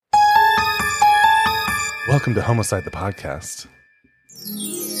Welcome to Homocide, the podcast.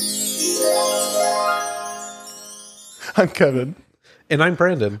 I'm Kevin. And I'm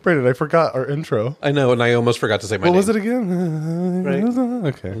Brandon. Brandon, I forgot our intro. I know, and I almost forgot to say my name. What was it again?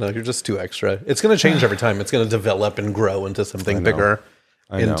 Right. Okay. No, you're just too extra. It's going to change every time. It's going to develop and grow into something bigger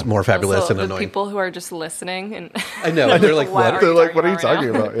and more fabulous also, and the annoying. people who are just listening and I know. They're like, what? They're like, what are you talking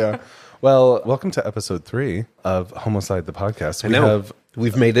about? Yeah. Well, welcome to episode 3 of Homocide, the podcast.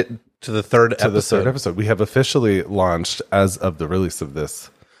 We've made it to the third episode. We have officially launched as of the release of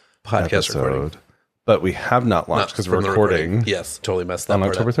this podcast episode, recording. But we have not launched because we're recording. Yes, totally messed that on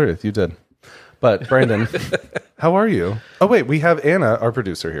part October up. 30th. You did. But Brandon, how are you? Oh, wait, we have Anna, our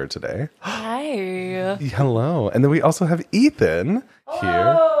producer, here today. hi. Hello. And then we also have Ethan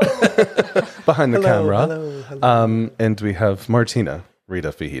here behind the camera. Hello. And we have Martina Rita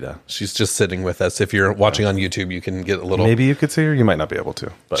Fajita. She's just sitting with us. If you're watching on YouTube, you can get a little... Maybe you could see her. You might not be able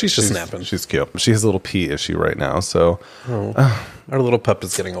to. But She's just snapping. She's cute. She has a little pee issue right now. So Our little pup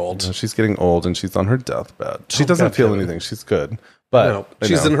is getting old. she's getting old and she's on her deathbed. She doesn't God, feel Kevin. anything. She's good. But No,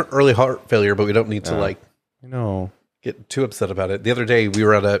 she's in her early heart failure, but we don't need to get too upset about it. The other day, we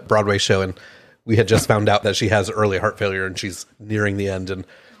were at a Broadway show, and we had just found out that she has early heart failure, and she's nearing the end. And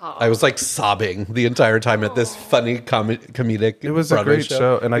I was like sobbing the entire time at this funny comedic. It was Broadway a great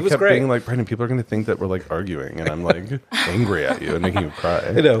show. And I kept great. being like, Brandon, people are going to think that we're like arguing. And I'm like angry at you and making you cry.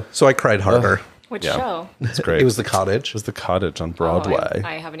 I know. So I cried harder. Which Yeah. show? It's great. It was The Cottage. It was the Cottage on Oh, Broadway.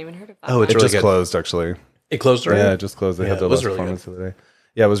 I haven't even heard of that. Oh, it's It really just good. closed, actually. It closed already? Yeah, it just closed. They had it their was last really performance the other day.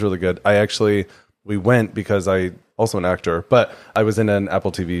 Yeah, it was really good. We went because I also an actor, but I was in an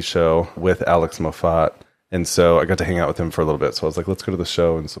Apple TV show with Alex Moffat, and so I got to hang out with him for a little bit. So I was like, let's go to the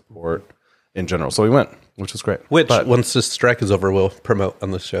show and support in general. So we went, which was great. But, Once this strike is over, we'll promote on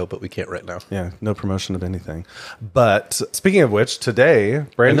the show, but we can't right now. yeah, no promotion of anything. But speaking of which, today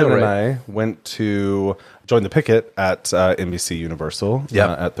Brandon and I went to join the picket at NBC Universal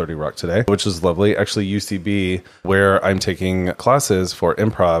at 30 Rock today, which is lovely. Actually, UCB, where I'm taking classes for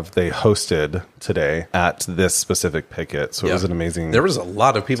improv, they hosted today at this specific picket. So it was an amazing... There was a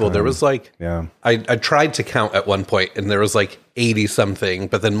lot of people. There was like... Yeah. I tried to count at one point, and there was like 80-something,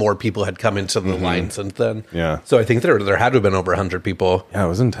 but then more people had come into the line since then. Yeah. So I think there had to have been over 100 people. Yeah, it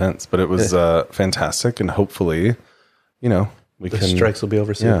was intense, but it was fantastic. And hopefully, The strikes will be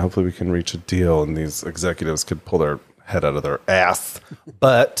over soon. Yeah, hopefully we can reach a deal and these executives could pull their head out of their ass.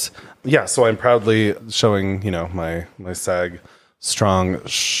 But yeah, so I'm proudly showing, my SAG strong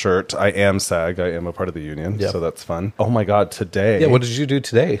shirt. I am SAG. I am a part of the union. Yep. So that's fun. Oh my God, today. Yeah, what did you do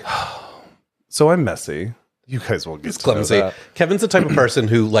today? So I'm messy. You guys will get to know Clumsy. that. Kevin's the type of person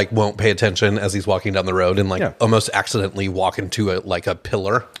who like won't pay attention as he's walking down the road and almost accidentally walk into a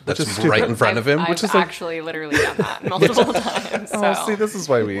pillar that's is right in front of him. I've actually literally done that multiple times. So Oh, see, this is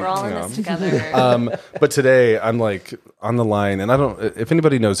why we're all in this together. But today I'm like on the line, and I don't. If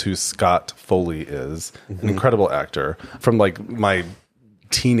anybody knows who Scott Foley is, an incredible actor from like my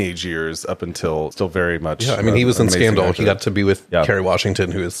teenage years up until still very much. Yeah, I mean, he was in amazing Scandal. actor. He got to be with Kerry Washington,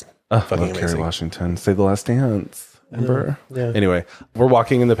 who is fucking Love amazing. Kerry Washington, Say the Last Dance. Remember? Yeah. Anyway, we're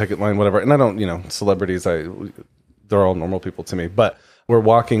walking in the picket line, whatever, and I don't, celebrities, they're all normal people to me, but we're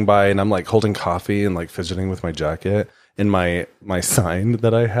walking by, and I'm like holding coffee and like fidgeting with my jacket, and my sign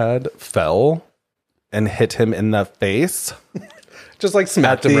that I had fell and hit him in the face. Just like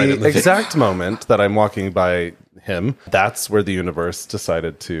smacked him right in the face. exact moment that I'm walking by him. That's where the universe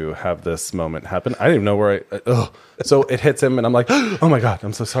decided to have this moment happen. I didn't even know where so it hits him, and I'm like, oh my God,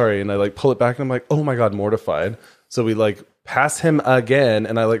 I'm so sorry. And I like pull it back, and I'm like, oh my God, mortified. So we like pass him again,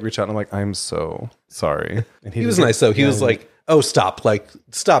 and I like reach out, and I'm like, I'm so sorry. And He was nice though. He was like, "Oh, stop! Like,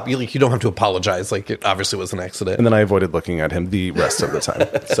 stop! You don't have to apologize. Like, it obviously was an accident." And then I avoided looking at him the rest of the time.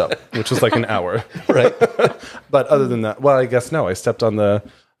 So, which was like an hour, right? But other than that, well, I guess no. I stepped on the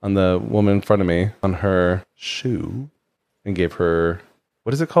woman in front of me on her shoe and gave her,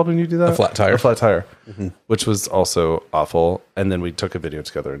 what is it called when you do that? A flat tire. A flat tire, which was also awful. And then we took a video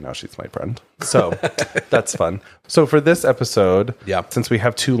together, and now she's my friend. So that's fun. So for this episode, since we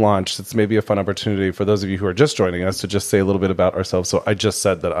have 2 launched, it's maybe a fun opportunity for those of you who are just joining us to just say a little bit about ourselves. So I just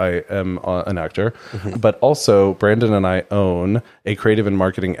said that I am an actor, but also Brandon and I own a creative and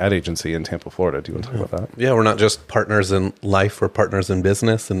marketing ad agency in Tampa, Florida. Do you want to talk about that? Yeah, we're not just partners in life, we're partners in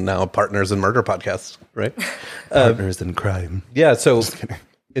business, and now partners in murder podcasts, right? Partners in crime. Yeah, so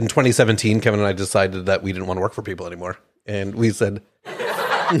in 2017, Kevin and I decided that we didn't want to work for people anymore. And we said...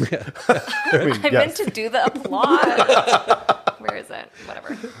 I meant to do the applause. Where is it?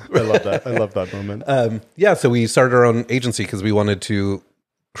 Whatever. I love that. I love that moment. So we started our own agency because we wanted to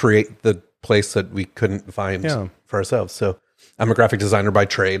create the place that we couldn't find for ourselves. So I'm a graphic designer by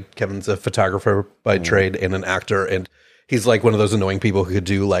trade. Kevin's a photographer by trade and an actor. And he's like one of those annoying people who could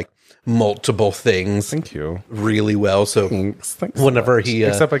do like multiple things. Thank you. Really well. So Thanks whenever he...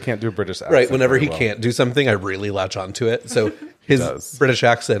 except I can't do a British accent. Right. Whenever he can't do something, I really latch onto it. So his British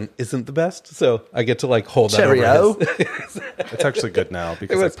accent isn't the best. So I get to like hold that over his. It's actually good now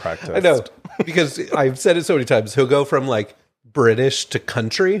because I practiced. I know. Because I've said it so many times. He'll go from like British to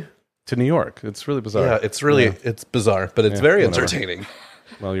country. To New York. It's really bizarre. Yeah, it's really, it's bizarre, but it's very entertaining.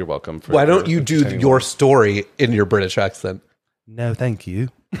 Well, you're welcome. Why don't you do your story in your British accent? No, thank you.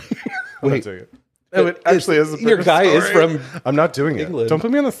 Wait. No, it actually is a British your guy story. is from I'm not doing England. it. Don't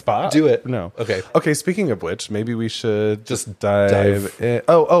put me on the spot. Do it. No. Okay. Okay, speaking of which, maybe we should just dive in.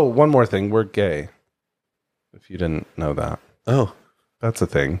 Oh, one more thing. We're gay. If you didn't know that. Oh. That's a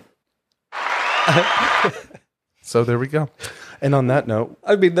thing. So there we go. And on that note,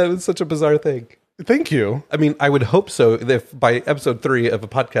 I mean, that was such a bizarre thing. Thank you. I mean, I would hope so if by episode 3 of a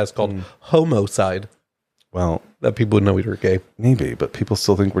podcast called Homocide, well, that people would know we were gay. Maybe, but people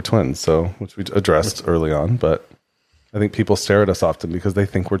still think we're twins, so which we addressed early on, but I think people stare at us often because they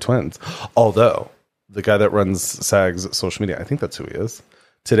think we're twins. Although, the guy that runs SAG's social media, I think that's who he is,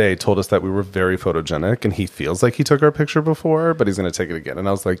 today told us that we were very photogenic, and he feels like he took our picture before, but he's going to take it again. And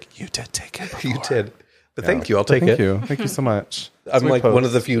I was like, you did take it before. You did. But thank you. I'll take it. Thank you. Thank you so much. I'm like one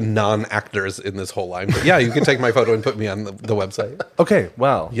of the few non-actors in this whole line. But yeah, you can take my photo and put me on the website. Okay,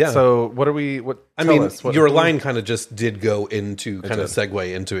 well. Yeah. So what are we... I mean, your line kind of just did go into, kind of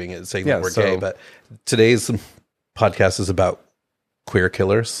segue into it, saying that we're gay. But today's podcast is about queer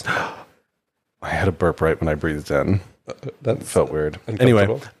killers. I had a burp right when I breathed in. That felt weird.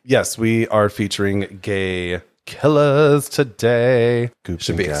 Anyway, yes, we are featuring gay killers today.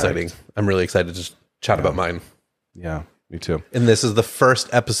 Should be exciting. I'm really excited to chat about mine. Yeah, me too. And this is the first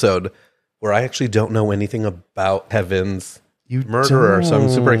episode where I actually don't know anything about Kevin's murderer. So I'm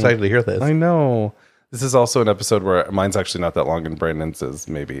super excited to hear this. I know. This is also an episode where mine's actually not that long and Brandon's is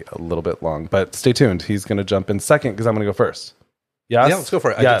maybe a little bit long. But stay tuned. He's going to jump in second because I'm going to go first. Yes? Yeah, let's go for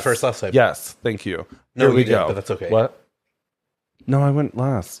it. I did first last time. Yes, thank you. No, Here we did, go. but that's okay. What? No, I went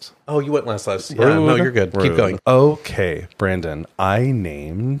last. Oh, you went last. Yeah, no, you're good. Rude. Keep going. Okay, Brandon, I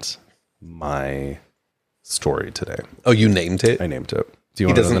named my story today. Oh, you named it? I named it. Do you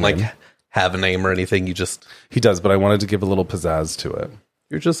He want to doesn't know the like name? have a name or anything. You just... He does, but I wanted to give a little pizzazz to it.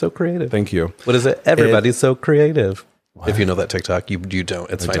 You're just so creative. Thank you. What is it? Everybody's so creative. What? If you know that TikTok, you don't.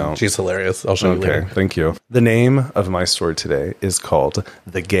 It's fine. Don't. She's hilarious. I'll show you later. Thank you. The name of my story today is called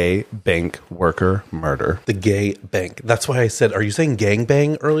The Gay Bank Worker Murder. The Gay Bank. That's why I said, are you saying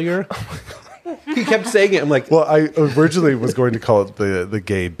gangbang earlier? Oh my God. He kept saying it. I'm like... Well, I originally was going to call it the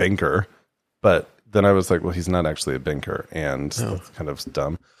Gay Banker, but then I was like, well, he's not actually a banker, and that's kind of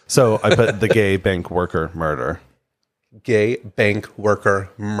dumb. So I put The Gay Bank Worker Murder. Gay Bank Worker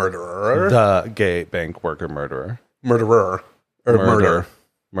Murderer. The Gay Bank Worker Murderer. Murderer. Or murder.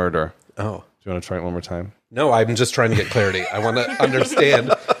 Murder. Oh. Do you want to try it one more time? No, I'm just trying to get clarity. I want to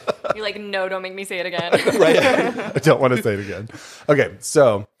understand. You're like, no, don't make me say it again. Right. I don't want to say it again. Okay,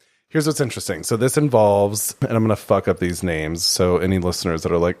 so here's what's interesting. So this involves, and I'm going to fuck up these names, so any listeners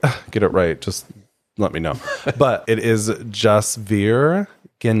that are like, get it right, just let me know. But it is Jasveer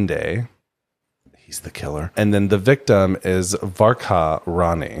Ginde. He's the killer. And then the victim is Varka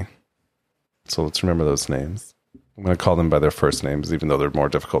Rani. So let's remember those names. I'm going to call them by their first names, even though they're more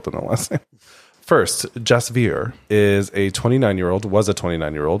difficult than the last name. First, Jasveer was a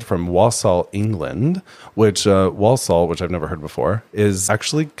 29-year-old from Walsall, England, which Walsall, which I've never heard before, is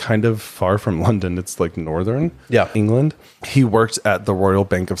actually kind of far from London. It's like northern England. He worked at the Royal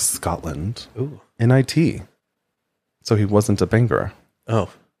Bank of Scotland in IT. So he wasn't a banker. Oh.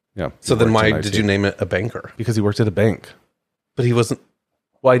 Yeah. So then why did you name it a banker? Because he worked at a bank. But he wasn't...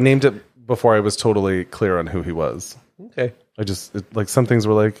 Well, I named it before I was totally clear on who he was. Okay. I just, like, some things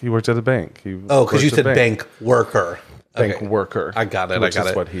were like, he worked at a bank. Because you said bank worker. Bank worker. I got it. Which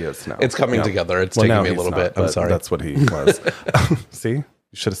is what he is now. It's coming together. It's taking me a little bit. I'm sorry. That's what he was. See? You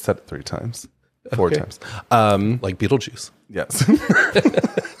should have said it 3 times. 4 times. Like Beetlejuice. Yes.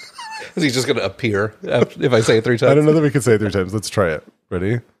 Is he just going to appear if I say it 3 times? I don't know that we can say it 3 times. Let's try it.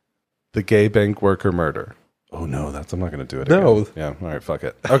 Ready? The Gay Bank Worker Murder. Oh, no. I'm not going to do it again. No. Yeah. All right. Fuck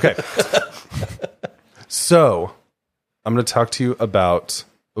it. Okay. So, I'm going to talk to you about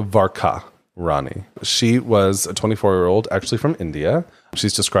Varka Rani. She was a 24-year-old, actually from India.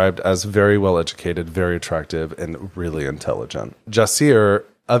 She's described as very well educated, very attractive, and really intelligent. Jasveer,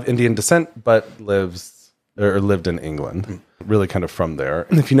 of Indian descent, but lived in England. Really kind of from there.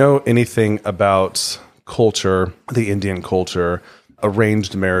 And if you know anything about culture, the Indian culture,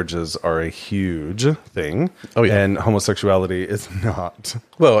 arranged marriages are a huge thing. Oh, yeah. And homosexuality is not.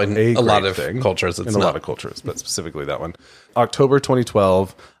 Well, in a lot of thing. cultures, it's in a lot of cultures, but specifically that one. October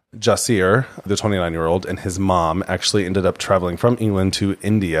 2012, Jasir, the 29-year-old, and his mom actually ended up traveling from England to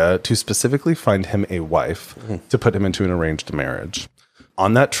India to specifically find him a wife to put him into an arranged marriage.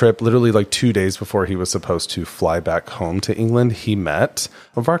 On that trip, literally like 2 days before he was supposed to fly back home to England, he met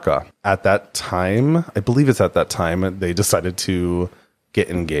Varka. At that time, I believe it's at that time, they decided to get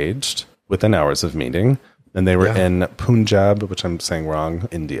engaged within hours of meeting. And they were in Punjab, which I'm saying wrong,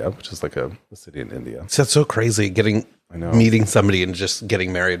 India, which is like a city in India. So that's so crazy, meeting somebody and just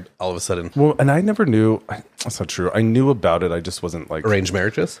getting married all of a sudden. Well, and I never knew, that's not true. I knew about it. I just wasn't like... Arranged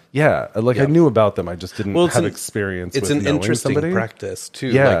marriages? Yeah. I knew about them. I just didn't have experience with knowing somebody. It's an interesting practice, too.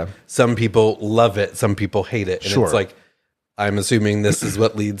 Yeah. Like, some people love it. Some people hate it. And it's like, I'm assuming this is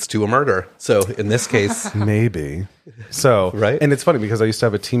what leads to a murder. So in this case... Maybe. So, right. And it's funny because I used to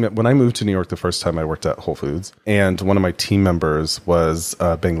have a team... When I moved to New York the first time, I worked at Whole Foods. And one of my team members was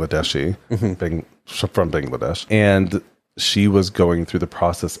Bangladeshi, from Bangladesh. And she was going through the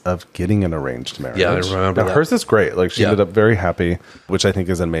process of getting an arranged marriage. Yeah, I remember that. Hers is great. Like, she ended up very happy, which I think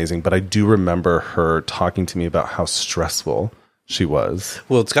is amazing. But I do remember her talking to me about how stressful she was.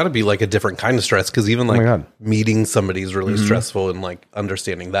 Well, it's got to be like a different kind of stress because even like meeting somebody is really stressful and like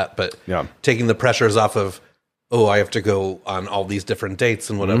understanding that. But taking the pressures off of, I have to go on all these different dates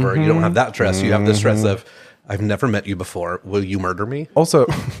and whatever. You don't have that stress. You have the stress of, I've never met you before. Will you murder me? Also,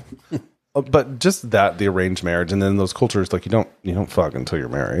 but just that, the arranged marriage, and then those cultures, like you don't fuck until you're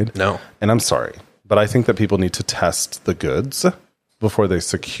married. No. And I'm sorry, but I think that people need to test the goods before they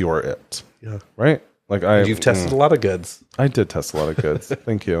secure it. Yeah. Right? Like you've tested a lot of goods. I did test a lot of goods.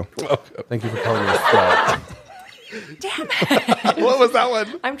 Thank you. Welcome. Thank you for calling me a slut. Damn it. What was that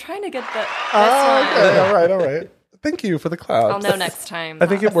one? I'm trying to get the. Okay. All right. Thank you for the clap. I'll know next time. I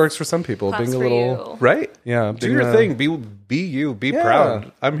think it works for some people. Being a little right. Yeah. Do your thing. Be you. Be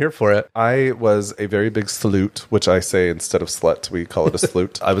proud. I'm here for it. I was a very big salute, which I say instead of slut, we call it a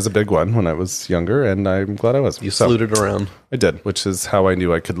salute. I was a big one when I was younger, and I'm glad I was. You saluted around. I did, which is how I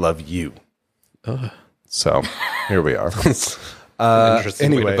knew I could love you. So here we are.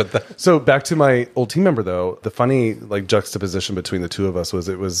 Anyway, so back to my old team member, though. The funny juxtaposition between the two of us was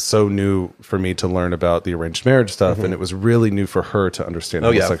it was so new for me to learn about the arranged marriage stuff, and it was really new for her to understand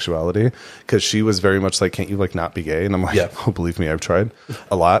homosexuality because she was very much like, can't you not be gay? And I'm like, oh, believe me, I've tried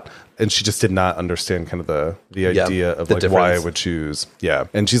a lot. And she just did not understand kind of the idea of why I would choose. Yeah.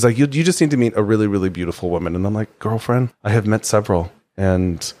 And she's like, you just need to meet a really, really beautiful woman. And I'm like, girlfriend, I have met several.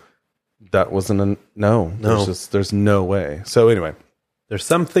 And that wasn't a no. There's no way. So anyway, there's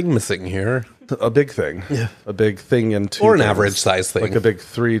something missing here. A big thing. Yeah. A big thing and two. Or an things. average size thing. Like a big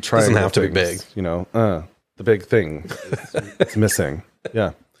 3 triangle. Doesn't have to things, be big. The big thing. It's missing.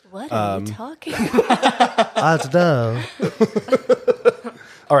 Yeah. What are you talking about? I don't know.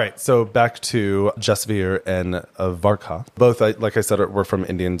 All right, so back to Jasveer and Varka. Both, like I said, were from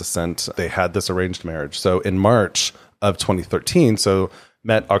Indian descent. They had this arranged marriage. So in March of 2013,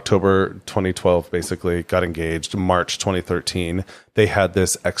 met October 2012, basically, got engaged March 2013. They had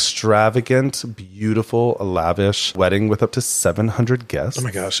this extravagant, beautiful, lavish wedding with up to 700 guests. Oh my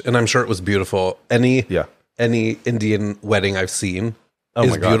gosh. And I'm sure it was beautiful. Any Indian wedding I've seen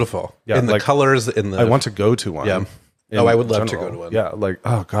is beautiful. Yeah, in the colors, I want to go to one. Yeah. I would love to go to one. Yeah,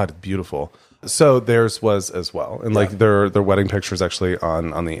 oh God, beautiful. So theirs was as well. And their wedding pictures actually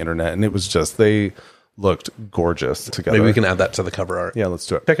on the internet. And it was just, they looked gorgeous together. Maybe we can add that to the cover art. Yeah, let's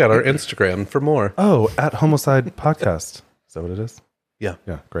do it. Check out our Instagram for more. Oh, at Homocide Podcast. Is that what it is? Yeah.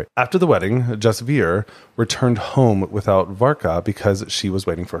 Yeah, great. After the wedding, Jasveer returned home without Varka because she was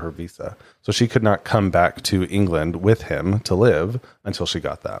waiting for her visa. So she could not come back to England with him to live until she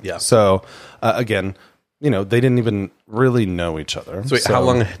got that. Yeah. So, again, they didn't even really know each other. So wait, how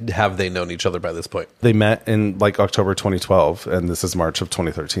long have they known each other by this point? They met in October 2012, and this is March of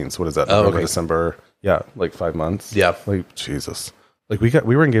 2013. So what is that? November, December. Yeah, 5 months. Yeah. Jesus. We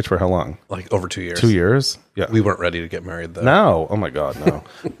were engaged for how long? Over 2 years. 2 years? Yeah. We weren't ready to get married though. No. Oh my God, no.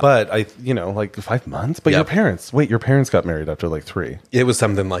 But 5 months? But your parents got married after 3. It was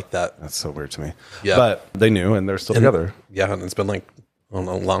something like that. That's so weird to me. Yeah. But they knew and they're still together. Yeah, and it's been I don't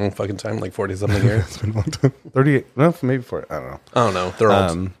know, long fucking time, 40 something years. It's been a long time. 38, no, maybe 40. I don't know. I don't know. They're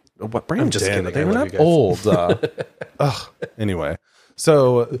old. What I'm just kidding. They were not old. Anyway.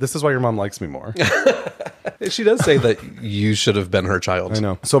 So this is why your mom likes me more. She does say that you should have been her child. I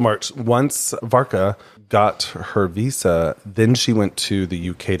know. So March, once Varka got her visa, then she went to the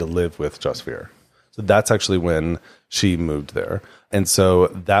UK to live with Jasveer. So that's actually when she moved there. And so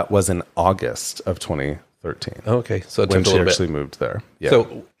that was in August of 2013. 13. Oh, okay, so it when took a she little actually bit. moved there. Yeah.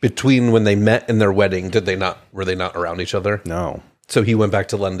 So between when they met and their wedding, were they not around each other? No. So he went back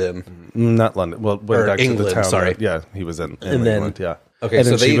to London. Not London. Well, went Or back to England, the town. sorry. Yeah, he was in And then- England. Yeah. Okay, and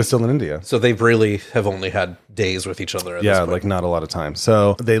so then she was still in India. So they really have only had days with each other. At this point. Like not a lot of time.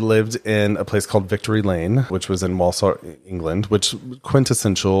 So they lived in a place called Victory Lane, which was in Walsall, England, which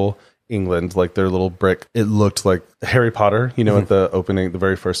quintessential England, like their little brick. It looked like Harry Potter, you know, at the opening, the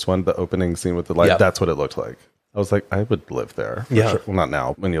very first one, the opening scene with the light. Yeah. That's what it looked like. I was like, I would live there. For Yeah. sure. Well, not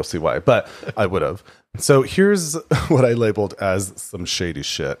now, and you'll see why, but I would have. So here's what I labeled as some shady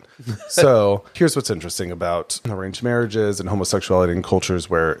shit. So here's what's interesting about arranged marriages and homosexuality in cultures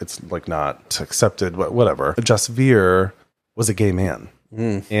where it's like not accepted, whatever. Jasveer was a gay man.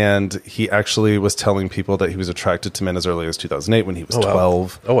 And he actually was telling people that he was attracted to men as early as 2008 when he was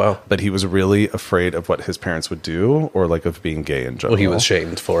 12. Oh, wow. But he was really afraid of what his parents would do or like of being gay in general. Well, he was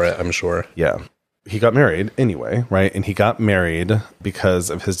shamed for it, I'm sure. Yeah. He got married anyway, right? And he got married because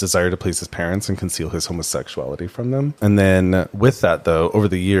of his desire to please his parents and conceal his homosexuality from them. And then with that, though, over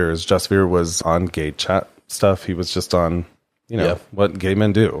the years, Jasveer was on gay chat stuff. He was just on, what gay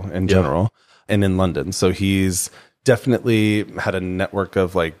men do in general and in London. So he's definitely had a network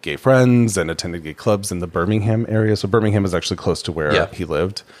of like gay friends and attended gay clubs in the Birmingham area. So Birmingham is actually close to where he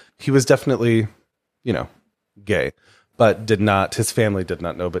lived. He was definitely, gay. But his family did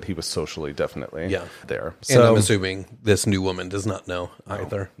not know, but he was socially definitely there. So, And I'm assuming this new woman does not know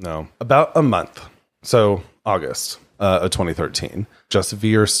either. No. About a month. So August of 2013,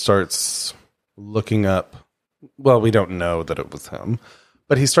 Jasveer starts looking up. Well, we don't know that it was him,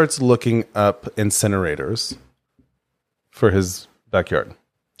 but he starts looking up incinerators for his backyard.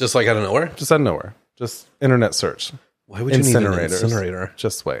 Just like out of nowhere? Just out of nowhere. Just internet search. Why would you need an incinerator?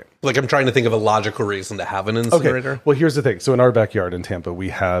 Just wait. Like, I'm trying to think of a logical reason to have an incinerator. Okay. Well, here's the thing. So in our backyard in Tampa, we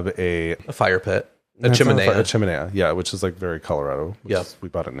have a fire pit. A It's chimney. not a chimenea, yeah, which is like very Colorado. Yeah. We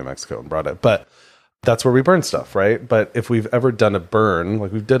bought it in New Mexico and brought it. But that's where we burn stuff, right? But if we've ever done a burn,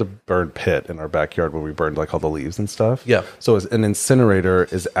 like we did a burn pit in our backyard where we burned like all the leaves and stuff. Yeah. So an incinerator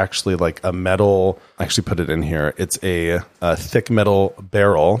is actually like a metal, I actually put it in here. It's a thick metal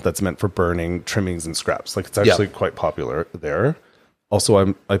barrel that's meant for burning trimmings and scraps. Like it's actually quite popular there.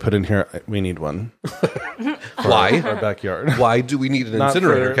 Also, I put in here, we need one. Why? Our backyard. Why do we need an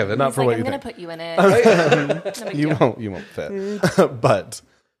incinerator, Kevin? Not for what I'm you going to think. put you in it. You won't fit. But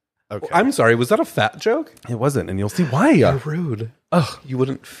okay. I'm sorry, was that a fat joke? It wasn't, and you'll see why. You're rude. Oh, you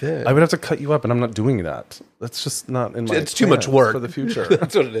wouldn't fit. I would have to cut you up, and I'm not doing that. That's just not in my It's too much plans work for the future.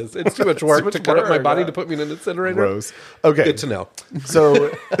 That's what it is. It's too much work much to cut up my work, body yeah. to put me in an incinerator. Gross. Okay. Good to know.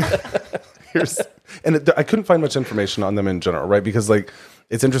 So I couldn't find much information on them in general, right? Because like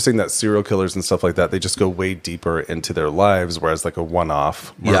it's interesting that serial killers and stuff like that, they just go way deeper into their lives, whereas like a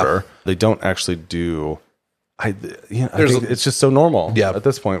one-off murder, they don't actually do. I think it's just so normal at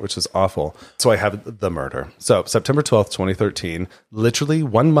this point, which is awful. So I have the murder. So September 12th, 2013, literally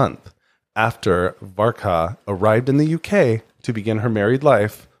 1 month after Varka arrived in the UK to begin her married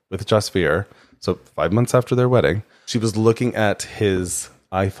life with Jasveer, so 5 months after their wedding, she was looking at his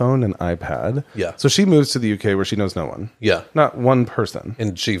iPhone and iPad. Yeah. So she moves to the UK where she knows no one. Yeah. Not one person.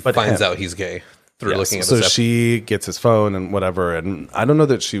 And she But finds him. out he's gay through Yes. looking at So his she gets his phone and whatever. And I don't know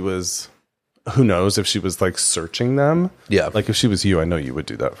that she was, who knows if she was like searching them. Yeah. Like if she was you, I know you would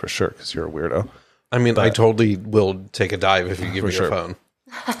do that for sure because you're a weirdo. I mean, I totally will take a dive if you give me your sure. phone.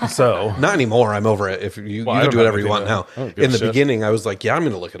 So Not anymore. I'm over it. If you I can don't do have whatever you anything want to- I now. don't give In a the shit. beginning, I was like, yeah, I'm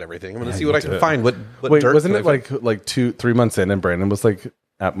going to look at everything. I'm going to see what I can find. What wait, dirt wasn't can it I find? like 2-3 months in and Brandon was like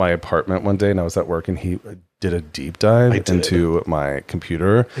at my apartment one day and I was at work and he did a deep dive into my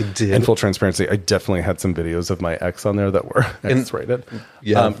computer. I did. In full transparency, I definitely had some videos of my ex on there that were X-rated.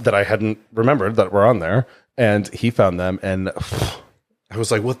 That I hadn't remembered that were on there. And he found them and I was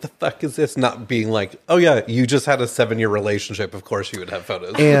like, what the fuck is this? Not being like, oh yeah, you just had a 7-year relationship. Of course you would have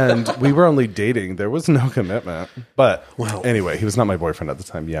photos. and we were only dating. There was no commitment. But Wow. anyway, he was not my boyfriend at the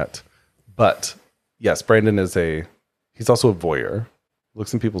time yet. But yes, Brandon he's also a voyeur.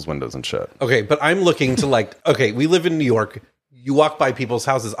 Looks in people's windows and shit. Okay, but I'm looking to like, okay, we live in New York. You walk by people's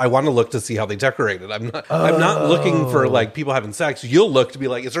houses. I want to look to see how they decorated. I'm not looking for like people having sex. You'll look to be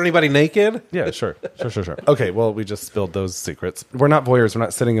like, is there anybody naked? Yeah, sure. Okay, well, we just spilled those secrets. We're not voyeurs. We're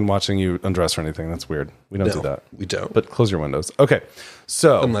not sitting and watching you undress or anything. That's weird. We don't do that. We don't. But close your windows. Okay,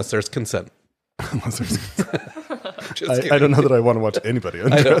 so Unless there's consent. unless there's, Just kidding. I don't know that I want to watch anybody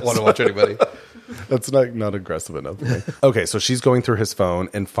undress. I don't want to watch anybody. That's not aggressive enough. Okay, so she's going through his phone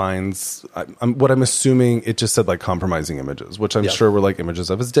and finds what I'm assuming it just said like compromising images, which I'm sure were like images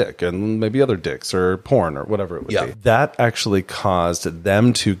of his dick and maybe other dicks or porn or whatever it would be. That actually caused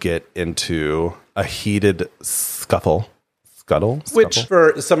them to get into a heated scuffle. Which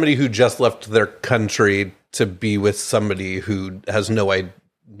for somebody who just left their country to be with somebody who has no idea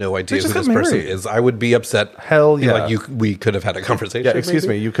who this person is, I would be upset. Hell yeah. Like we could have had a conversation. Yeah, excuse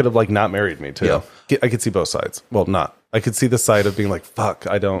me. You could have like not married me too. Yeah. I could see both sides. Well, not. I could see the side of being like, fuck,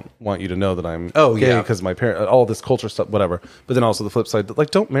 I don't want you to know that I'm gay because my parent, all this culture stuff, whatever. But then also the flip side,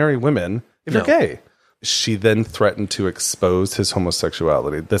 like, don't marry women if you're gay. She then threatened to expose his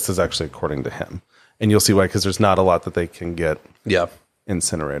homosexuality. This is actually according to him. And you'll see why, because there's not a lot that they can get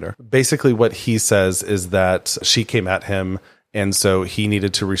incinerator. Basically, what he says is that she came at him, and so he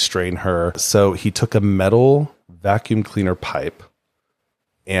needed to restrain her. So he took a metal vacuum cleaner pipe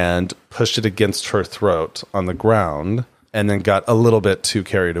and pushed it against her throat on the ground, and then got a little bit too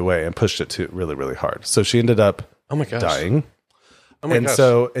carried away and pushed it too really, really hard. So she ended up dying. Oh my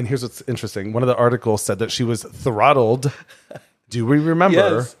gosh. And here's what's interesting. One of the articles said that she was throttled. Do we remember?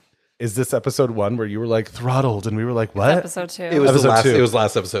 Yes. Is this episode 1 where you were like throttled and we were like, what? Episode 2. It was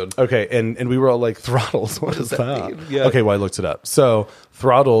last episode. Okay, and we were all like, throttled? What does that mean? Yeah. Okay, well, I looked it up. So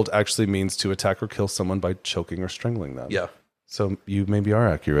throttled actually means to attack or kill someone by choking or strangling them. Yeah. So you maybe are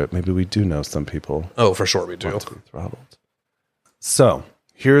accurate. Maybe we do know some people. Oh, for sure we do. Want to be throttled. So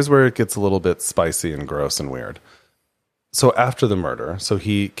here's where it gets a little bit spicy and gross and weird. So after the murder, so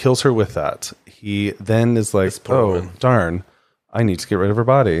he kills her with that. He then is like, darn, I need to get rid of her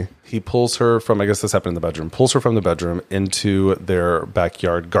body. He pulls her from, I guess this happened in the bedroom, pulls her from the bedroom into their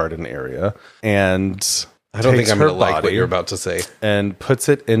backyard garden area. And I don't think I'm going to like what you're about to say. And puts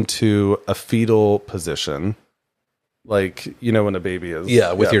it into a fetal position. Like, you know, when a baby is.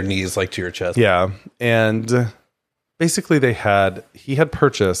 Yeah, with your knees like to your chest. Yeah. And basically he had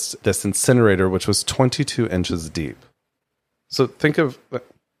purchased this incinerator, which was 22 inches deep. So think of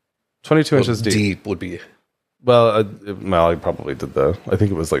 22 inches deep. Deep would be. Well, I probably did I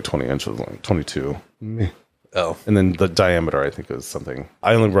think it was like 20 inches, like 22. Oh. And then the diameter, I think, is something.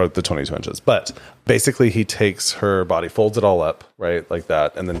 I only wrote the 22 inches. But basically, he takes her body, folds it all up, right, like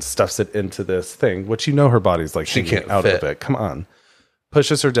that, and then stuffs it into this thing, which you know her body's like she can't out fit. of it. Come on.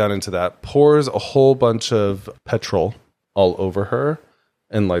 Pushes her down into that, pours a whole bunch of petrol all over her,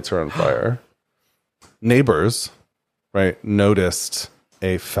 and lights her on fire. Neighbors, right, noticed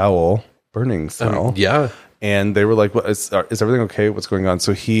a foul burning smell. Yeah. And they were like, "What is everything okay? What's going on?"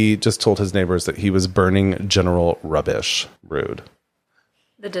 So he just told his neighbors that he was burning general rubbish. Rude.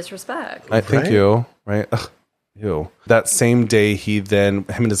 The disrespect. Thank you. Right? Ugh, ew. That same day, him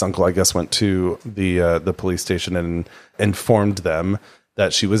and his uncle, I guess, went to the police station and informed them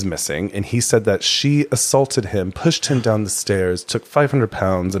that she was missing. And he said that she assaulted him, pushed him down the stairs, took 500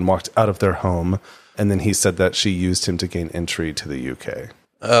 pounds, and walked out of their home. And then he said that she used him to gain entry to the UK.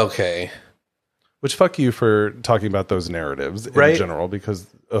 Okay. Which, fuck you for talking about those narratives in general, because,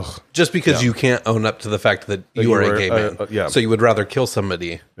 ugh. Just because you can't own up to the fact that you are a gay man. Yeah. So you would rather kill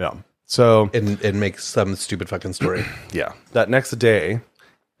somebody. Yeah. So. And make some stupid fucking story. Yeah. That next day,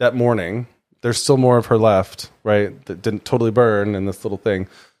 that morning, there's still more of her left, right? That didn't totally burn in this little thing.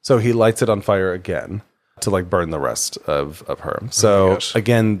 So he lights it on fire again to like burn the rest of her. So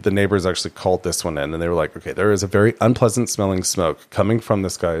again, the neighbors actually called this one in and they were like, okay, there is a very unpleasant smelling smoke coming from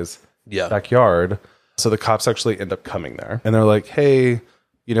this guy's backyard. So the cops actually end up coming there and they're like, hey,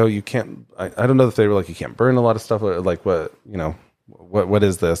 you know, you can't, I don't know if they were like, you can't burn a lot of stuff. Like what, you know, what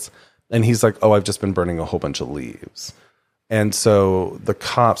is this? And he's like, oh, I've just been burning a whole bunch of leaves. And so the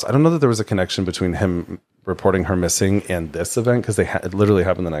cops, I don't know that there was a connection between him reporting her missing and this event because it literally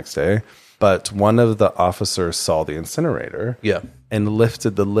happened the next day. But one of the officers saw the incinerator and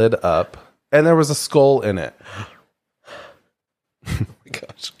lifted the lid up and there was a skull in it. Oh my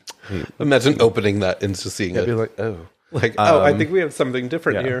gosh. Imagine opening that and just seeing it. Be like, oh. Like, I think we have something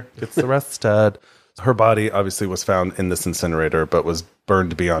different here. It's the arrested. Her body obviously was found in this incinerator, but was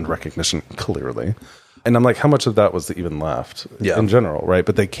burned beyond recognition, clearly. And I'm like, how much of that was even left in general, right?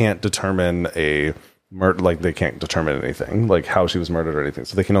 But they can't determine they can't determine anything, like how she was murdered or anything.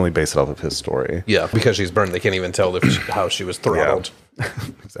 So they can only base it off of his story. Yeah, because she's burned. They can't even tell how she was throttled. Yeah.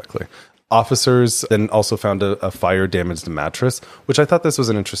 Exactly. Officers then also found a fire-damaged mattress, which I thought this was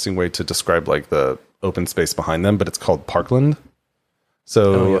an interesting way to describe like the open space behind them, but it's called parkland.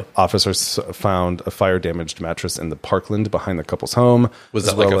 So officers found a fire-damaged mattress in the parkland behind the couple's home. Was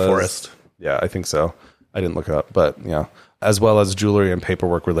that like a forest? Yeah, I think so. I didn't look it up, but yeah. As well as jewelry and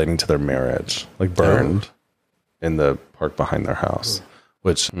paperwork relating to their marriage, like burned in the park behind their house.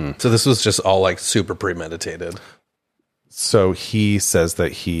 which... So this was just all like super premeditated. So he says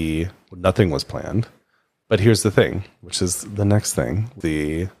that nothing was planned. But here's the thing, which is the next thing,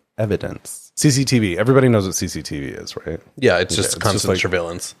 the evidence. CCTV. Everybody knows what CCTV is, right? Yeah, it's just constant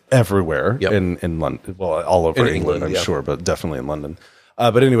surveillance. Everywhere in London. Well, all over England, I'm sure, but definitely in London.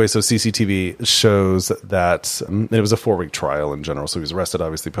 But anyway, so CCTV shows that it was a 4-week trial in general. So he was arrested,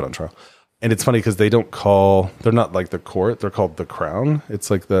 obviously put on trial. And it's funny because they're not like the court. They're called the Crown. It's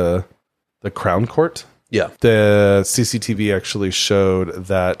like the Crown Court. Yeah. The CCTV actually showed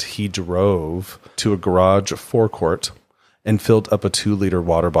that he drove to a garage forecourt and filled up a 2-liter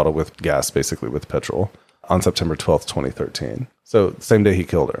water bottle with gas, basically with petrol, on September 12th, 2013. So the same day he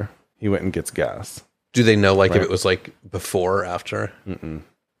killed her, he went and gets gas. Do they know if it was like before or after? Mm-mm.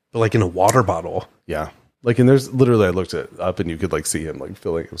 But like in a water bottle. Yeah. And there's literally, I looked it up and you could see him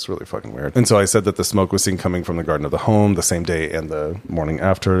filling. It was really fucking weird. And so I said that the smoke was seen coming from the garden of the home the same day and the morning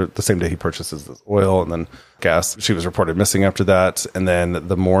after, the same day he purchases this oil and then gas. She was reported missing after that. And then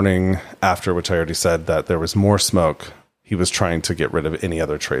the morning after, which I already said that there was more smoke, he was trying to get rid of any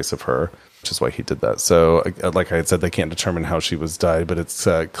other trace of her, which is why he did that. So like I had said, they can't determine how she was died, but it's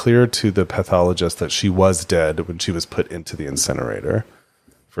clear to the pathologist that she was dead when she was put into the incinerator.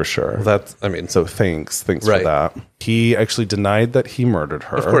 For sure. Well, so thanks for that. He actually denied that he murdered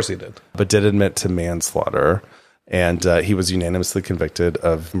her. Of course he did. But did admit to manslaughter. And he was unanimously convicted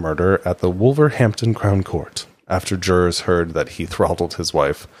of murder at the Wolverhampton Crown Court after jurors heard that he throttled his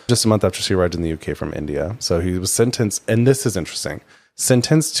wife just a month after she arrived in the UK from India. So he was sentenced, and this is interesting,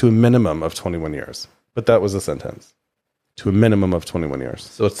 sentenced to a minimum of 21 years. But that was a sentence. To a minimum of 21 years.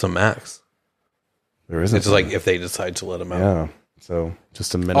 So it's the max. There isn't. It's if they decide to let him out. Yeah. So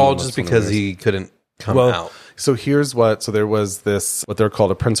just a minimum. All just because he couldn't come out. So here's so there was this, what they're called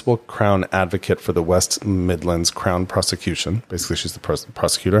a principal Crown advocate for the West Midlands Crown prosecution. Basically, she's the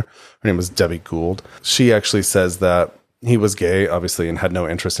prosecutor. Her name was Debbie Gould. She actually says that he was gay, obviously, and had no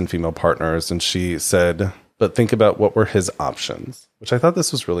interest in female partners. And she said, but think about what were his options, which I thought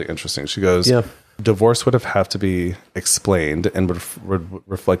this was really interesting. She goes, divorce would have to be explained and would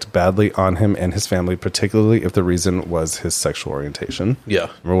reflect badly on him and his family, particularly if the reason was his sexual orientation. Yeah.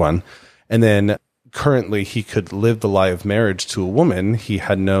 Number one. And then currently he could live the lie of marriage to a woman he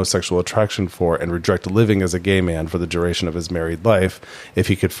had no sexual attraction for and reject living as a gay man for the duration of his married life if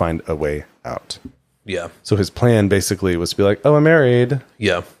he could find a way out. Yeah. So his plan basically was to be like, oh, I'm married.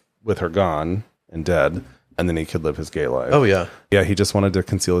 Yeah. With her gone and dead. And then he could live his gay life. Oh, yeah. Yeah, he just wanted to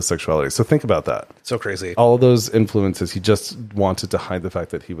conceal his sexuality. So think about that. So crazy. All of those influences, he just wanted to hide the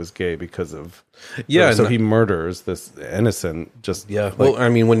fact that he was gay because of... Yeah. So he murders this innocent, Yeah. Well, I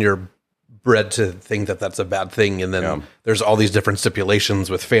mean, when you're bred to think that that's a bad thing, and then there's all these different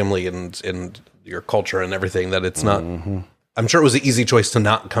stipulations with family and your culture and everything, that it's not... I'm sure it was an easy choice to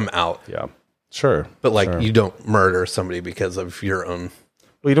not come out. Yeah. Sure. But you don't murder somebody because of your own...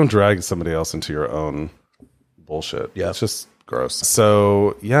 Well, you don't drag somebody else into your own... bullshit. Yeah. It's just gross.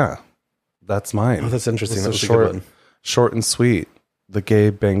 So, yeah, that's mine. Oh, that's interesting. That's short, a good one. Short and sweet. The gay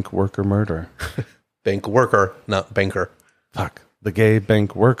bank worker murder. Bank worker, not banker. Fuck. The gay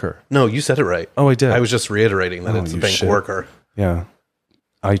bank worker. No, you said it right. Oh, I did. I was just reiterating that it's a bank worker. Yeah.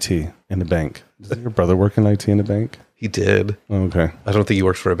 IT in a bank. Does your brother work in IT in a bank? He did. Oh, okay. I don't think he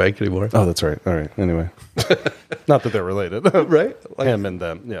works for a bank anymore. Oh, that's right. All right. Anyway. Not that they're related. Right? Him and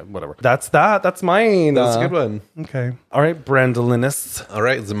them. Yeah, whatever. That's that. That's mine. That's a good one. Okay. All right, Brandolinus. All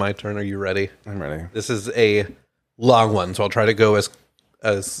right. Is it my turn? Are you ready? I'm ready. This is a long one, so I'll try to go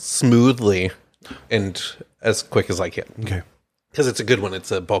as smoothly and as quick as I can. Okay. Because it's a good one. It's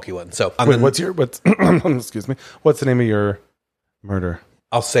a bulky one. So what's excuse me. What's the name of your murder?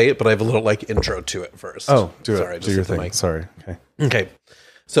 I'll say it, but I have a little intro to it first. Oh, do your thing. Mic. Sorry. Okay.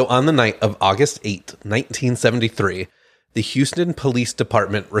 So on the night of August 8th, 1973, the Houston Police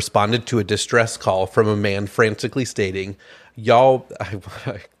Department responded to a distress call from a man frantically stating, y'all, I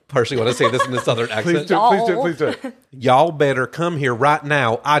partially want to say this in a southern accent. Please do it. Y'all better come here right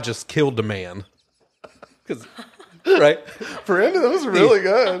now. I just killed a man. Right? Brandon, that was really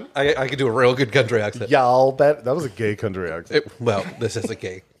good. I could do a real good country accent. Y'all bet. That was a gay country accent. This is a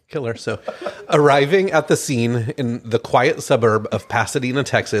gay killer. So, arriving at the scene in the quiet suburb of Pasadena,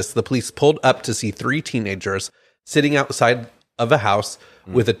 Texas, the police pulled up to see 3 teenagers sitting outside of a house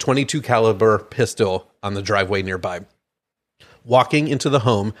with a .22 caliber pistol on the driveway nearby. Walking into the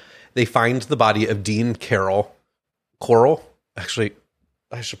home, they find the body of Dean Coral. Actually,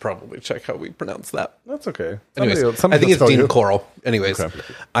 I should probably check how we pronounce that. That's okay. Anyways, I think it's Dean Coral. Anyways, okay.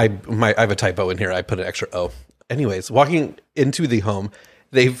 I have a typo in here. I put an extra O. Anyways, walking into the home,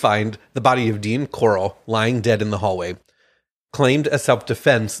 they find the body of Dean Coral lying dead in the hallway. Claimed as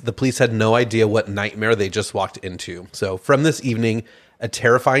self-defense, the police had no idea what nightmare they just walked into. So from this evening, a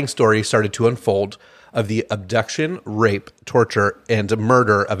terrifying story started to unfold of the abduction, rape, torture, and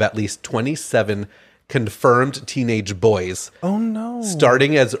murder of at least 27 confirmed teenage boys. Oh, no.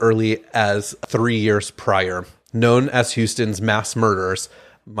 Starting as early as 3 years prior. Known as Houston's mass murderers.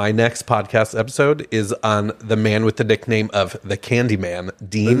 My next podcast episode is on the man with the nickname of the Candyman,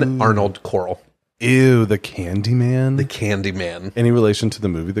 Dean Arnold Corll. Ew, the Candyman? The Candyman. Any relation to the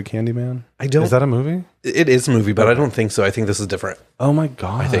movie The Candyman? I don't. Is that a movie? It is a movie, but I don't think so. I think this is different. Oh my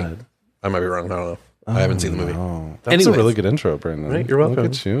God. I think. I might be wrong. I don't know. I haven't seen the movie. Oh, that's a really good intro, Brandon. Right, you're welcome.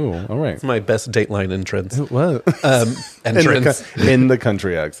 Look at you. All right. It's my best Dateline entrance. What? Entrance. In the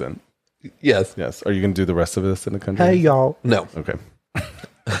country accent. Yes. Yes. Are you going to do the rest of this in the country? Hey, y'all. No. Okay.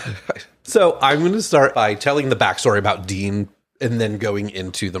 So I'm going to start by telling the backstory about Dean and then going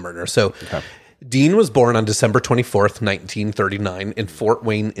into the murder. So Dean was born on December 24th, 1939 in Fort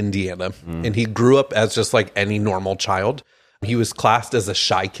Wayne, Indiana. And he grew up as just like any normal child. He was classed as a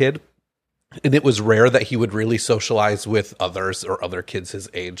shy kid. And it was rare that he would really socialize with others or other kids his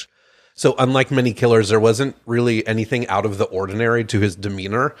age. So unlike many killers, there wasn't really anything out of the ordinary to his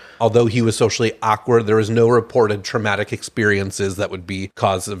demeanor. Although he was socially awkward, there was no reported traumatic experiences that would be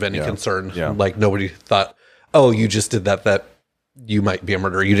cause of any concern. Yeah. Like nobody thought, oh, you just did that you might be a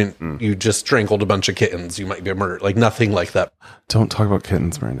murderer. You didn't, you just strangled a bunch of kittens. You might be a murderer. Like nothing like that. Don't talk about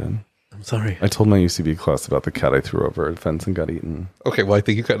kittens, Brandon. I'm sorry. I told my UCB class about the cat I threw over a fence and got eaten. Okay, well, I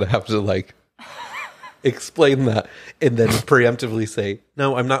think you kind of have to like explain that and then preemptively say,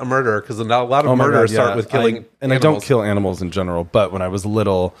 no, I'm not a murderer, because not a lot of murderers start with killing animals. I don't kill animals in general, but when I was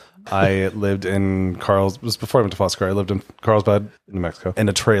little, I lived in it was before I went to foster care. I lived in Carlsbad, New Mexico, in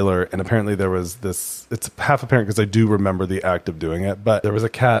a trailer, and apparently there was this, it's half apparent because I do remember the act of doing it, but there was a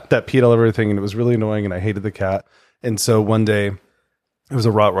cat that peed all over everything, and it was really annoying, and I hated the cat. And so one day, it was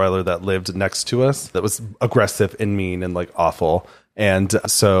a Rottweiler that lived next to us that was aggressive and mean and like awful. And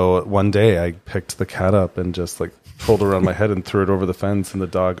so one day I picked the cat up and just like pulled it around my head and threw it over the fence, and the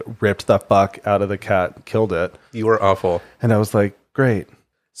dog ripped the fuck out of the cat, killed it. You were awful. And I was like, great.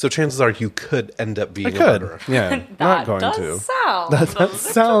 So chances are you could end up being a murderer. Yeah, not going to. That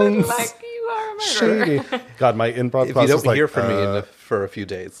sounds like you are a murderer. shady. God, my improv If class you was don't like, hear from me for a few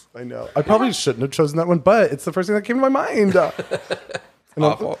days. I know. I probably shouldn't have chosen that one, but it's the first thing that came to my mind. And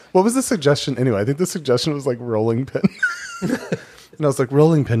Awful. What was the suggestion? Anyway, I think the suggestion was like rolling pin. And I was like,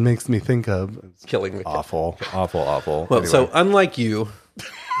 rolling pin makes me think of Killing the cat. awful. Well, Well, so unlike you,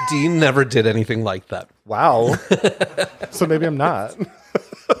 Dean never did anything like that. wow. So maybe I'm not.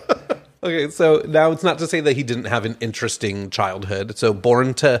 Okay, so now it's not to say that he didn't have an interesting childhood. So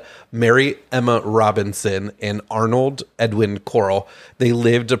born to Mary Emma Robinson and Arnold Edwin Corll, they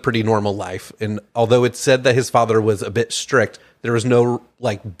lived a pretty normal life. And although it's said that his father was a bit strict, there was no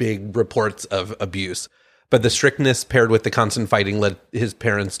like big reports of abuse. But the strictness paired with the constant fighting led his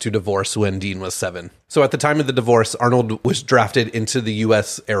parents to divorce when Dean was 7. So at the time of the divorce, Arnold was drafted into the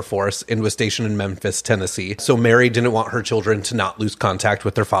U.S. Air Force and was stationed in Memphis, Tennessee. So Mary didn't want her children to not lose contact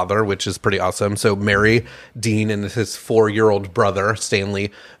with their father, which is pretty awesome. So Mary, Dean, and his 4-year-old brother,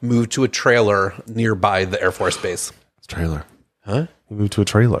 Stanley, moved to a trailer nearby the Air Force base. It's trailer. Huh? We moved to a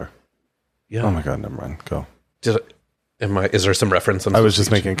trailer. Yeah. Oh my God, never mind. Go. Is there some reference? I was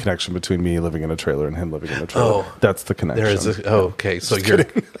just making a connection between me living in a trailer and him living in a trailer. Oh, that's the connection. There is okay. So just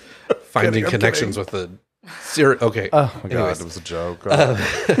you're finding connections with the okay. Oh my God, it was a joke.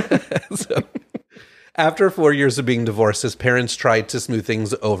 So, after 4 years of being divorced, his parents tried to smooth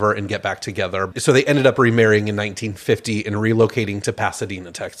things over and get back together. So they ended up remarrying in 1950 and relocating to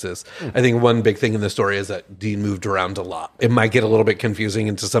Pasadena, Texas. I think one big thing in the story is that Dean moved around a lot. It might get a little bit confusing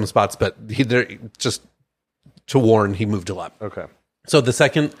into some spots, but to warn, he moved a lot. Okay. So the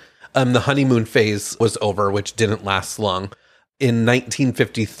second, the honeymoon phase was over, which didn't last long. In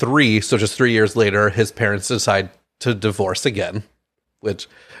 1953, so just 3 years later, his parents decide to divorce again, which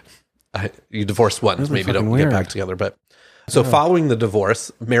you divorce once, maybe don't get back together. But so following the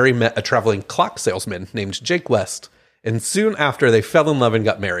divorce, Mary met a traveling clock salesman named Jake West. And soon after, they fell in love and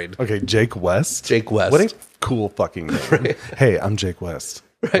got married. Okay, Jake West? Jake West. What a cool fucking name. Right? Hey, I'm Jake West.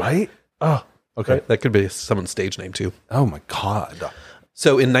 Right? Oh, okay. Right? That could be someone's stage name, too. Oh, my God.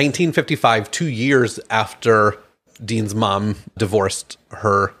 So in 1955, 2 years after Dean's mom divorced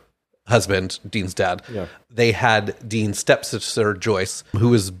her husband, Dean's dad, they had Dean's stepsister, Joyce, who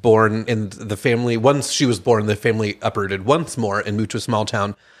was born in the family. Once she was born, the family uprooted once more and moved to a small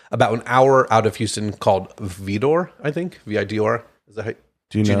town about an hour out of Houston called Vidor, I think. Vidor. Is that how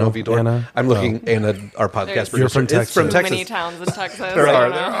Do you know Vidor? Anna? I'm looking, Anna, our podcast You're producer, from is Texas. from Too Texas. many towns in Texas. There I are,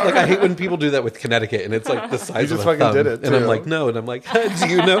 don't know. Like, I hate when people do that with Connecticut, and it's like the size You of just a fucking thumb. did it, And I'm too. like, no. And I'm like, do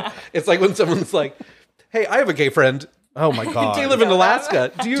you know? It's like when someone's like, hey, I have a gay friend. Oh my god. Do you live in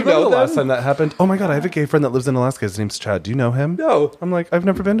Alaska? Do you Do you know remember the them? last time that happened? Oh my god, I have a gay friend that lives in Alaska. His name's Chad. Do you know him? No. I'm like, I've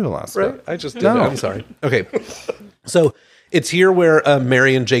never been to Alaska. Right? I just did No. it. I'm sorry. Okay. So it's here where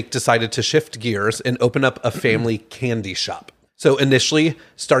Mary and Jake decided to shift gears and open up a family candy shop. So initially,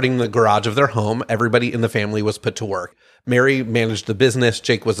 starting in the garage of their home, everybody in the family was put to work. Mary managed the business.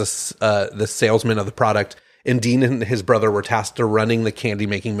 Jake was the salesman of the product. And Dean and his brother were tasked to running the candy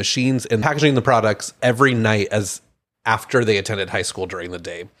making machines and packaging the products every night as after they attended high school during the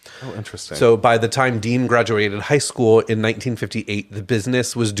day. Oh, interesting. So by the time Dean graduated high school in 1958, the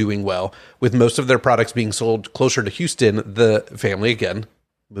business was doing well. With most of their products being sold closer to Houston, the family again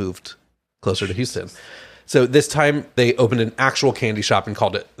moved closer to Houston. So this time they opened an actual candy shop and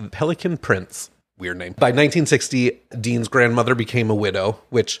called it Pelican Prince. Weird name. By 1960, Dean's grandmother became a widow,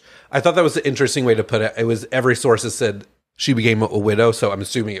 which I thought that was an interesting way to put it. It was every source has said she became a widow, so I'm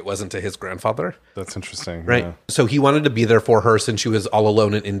assuming it wasn't to his grandfather. That's interesting. Right. Yeah. So he wanted to be there for her since she was all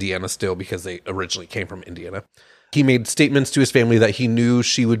alone in Indiana still because they originally came from Indiana. He made statements to his family that he knew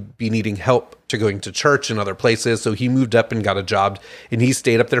she would be needing help to going to church and other places. So he moved up and got a job, and he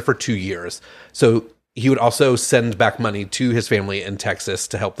stayed up there for 2 years. So he would also send back money to his family in Texas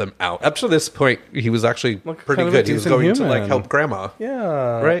to help them out. Up to this point, he was actually pretty kind of a good. He was decent going to human. help grandma.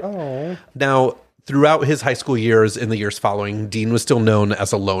 Yeah. Right. Oh. Now, throughout his high school years and the years following, Dean was still known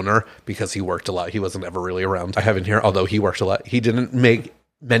as a loner because he worked a lot. He wasn't ever really around. I have in here, although he worked a lot. He didn't make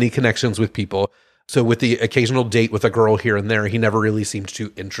many connections with people. So with the occasional date with a girl here and there, he never really seemed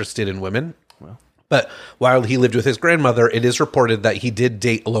too interested in women. Well. But while he lived with his grandmother, it is reported that he did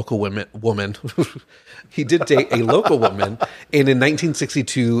date a local woman. He did date a local woman. And in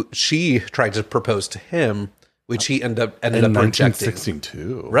 1962, she tried to propose to him, which he ended up rejecting.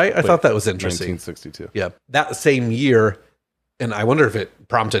 1962. Right? I thought that was interesting. 1962. Yeah. That same year, and I wonder if it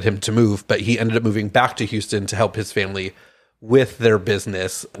prompted him to move, but he ended up moving back to Houston to help his family with their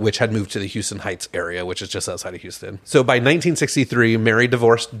business, which had moved to the Houston Heights area, which is just outside of Houston. So by 1963, Mary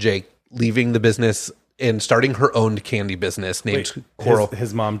divorced Jake, leaving the business and starting her own candy business named Coral.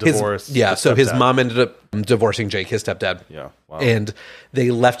 His mom divorced. So his mom ended up divorcing Jake, his stepdad. Yeah. Wow. And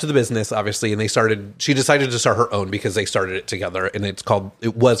they left the business, obviously, and she decided to start her own because they started it together, and it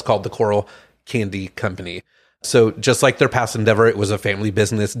was called the Coral Candy Company. So just like their past endeavor, it was a family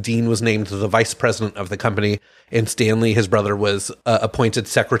business. Dean was named the vice president of the company, and Stanley, his brother, was appointed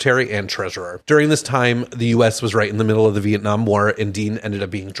secretary and treasurer. During this time, the U.S. was right in the middle of the Vietnam War, and Dean ended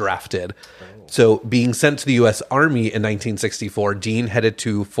up being drafted. So being sent to the U.S. Army in 1964, Dean headed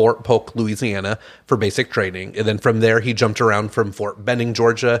to Fort Polk, Louisiana for basic training. And then from there, he jumped around from Fort Benning,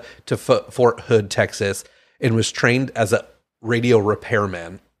 Georgia to Fort Hood, Texas, and was trained as a radio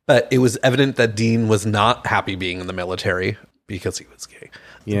repairman. But it was evident that Dean was not happy being in the military because he was gay.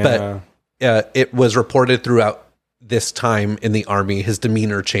 Yeah. But it was reported throughout this time in the Army, his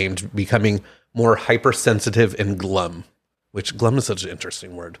demeanor changed, becoming more hypersensitive and glum, which glum is such an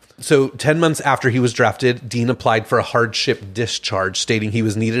interesting word. So 10 months after he was drafted, Dean applied for a hardship discharge, stating he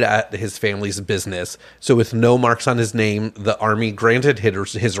was needed at his family's business. So with no marks on his name, the Army granted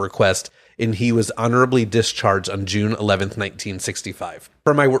his request, and he was honorably discharged on June 11th, 1965.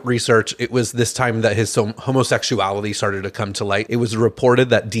 From my research, it was this time that his homosexuality started to come to light. It was reported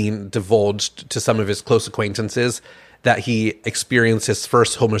that Dean divulged to some of his close acquaintances that he experienced his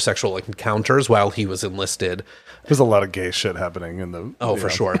first homosexual encounters while he was enlisted. There's a lot of gay shit happening in the... For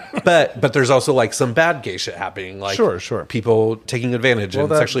sure. But there's also like some bad gay shit happening. Like Sure. people taking advantage and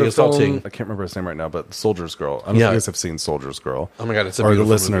sexually assaulting. I can't remember his name right now, but Soldier's Girl. I don't know if you guys have seen Soldier's Girl. Oh my God, it's a Or the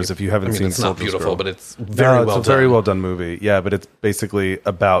beautiful listeners, movie. if you haven't seen it's Soldier's not beautiful, Girl. but it's very well done. It's a very well done movie. Yeah, but it's basically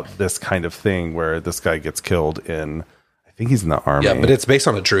about this kind of thing where this guy gets killed in... I think he's in the army. Yeah, but it's based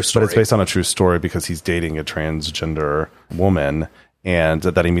on a true story. But it's based on a true story because he's dating a transgender woman and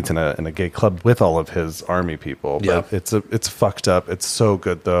that he meets in a gay club with all of his army people. But it's fucked up. It's so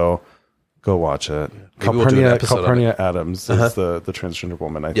good though. Go watch it. Calpurnia Adams is the transgender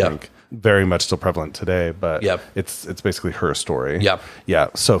woman, I think. Very much still prevalent today, but it's basically her story. Yeah,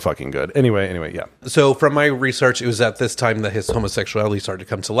 so fucking good. Anyway, yeah. So from my research, it was at this time that his homosexuality started to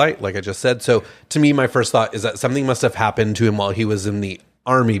come to light, like I just said. So to me, my first thought is that something must have happened to him while he was in the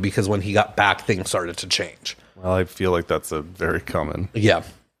army, because when he got back, things started to change. Well, I feel like that's a very common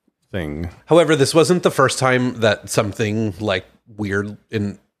thing. However, this wasn't the first time that something like weird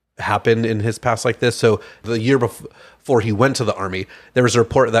happened in his past like this. So the year before he went to the Army, there was a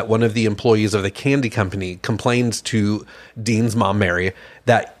report that one of the employees of the candy company complained to Dean's mom, Mary,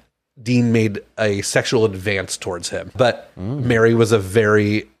 that Dean made a sexual advance towards him. But Mary was a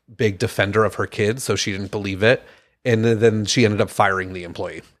very big defender of her kids, so she didn't believe it. And then she ended up firing the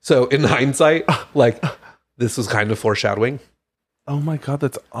employee. So in hindsight, like, this was kind of foreshadowing. Oh my God,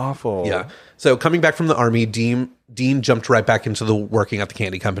 that's awful. Yeah. So coming back from the Army, Dean jumped right back into the working at the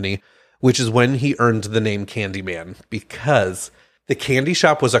candy company, which is when he earned the name Candyman, because the candy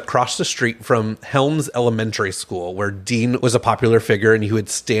shop was across the street from Helms Elementary School, where Dean was a popular figure, and he would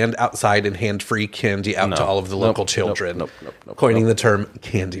stand outside and hand free candy out to all of the local children, coining the term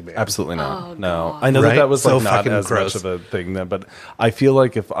Candyman. Absolutely not. Oh, no. God. I know that was So like not fucking as gross. much of a thing then, but I feel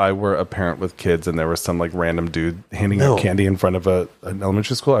like if I were a parent with kids and there was some like random dude handing out candy in front of an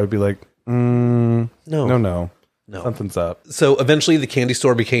elementary school, I would be like, no. Something's up. So eventually the candy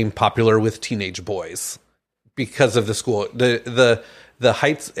store became popular with teenage boys because of the school. The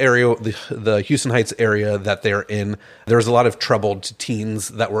Heights area, the Houston Heights area that they're in, there was a lot of troubled teens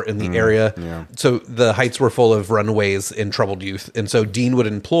that were in the area. Yeah. So the Heights were full of runaways and troubled youth. And so Dean would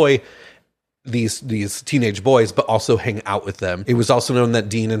employ these teenage boys, but also hang out with them. It was also known that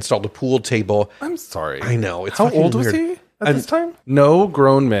Dean installed a pool table. I'm sorry. I know. It's How fucking old was weird. he at this time? No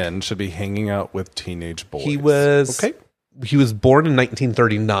grown men should be hanging out with teenage boys. He was okay. He was born in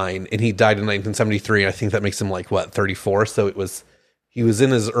 1939 and he died in 1973. I think that makes him like 34. So he was in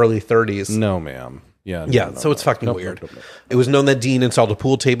his early 30s. No, ma'am. Yeah. So it's fucking weird. It was known that Dean installed a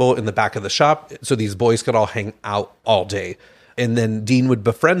pool table in the back of the shop so these boys could all hang out all day. And then Dean would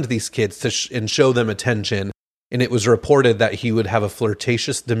befriend these kids and show them attention. And it was reported that he would have a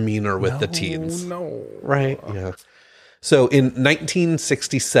flirtatious demeanor with the teens. No. Right. Yeah. So in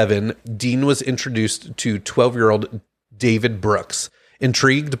 1967, Dean was introduced to 12-year-old David Brooks.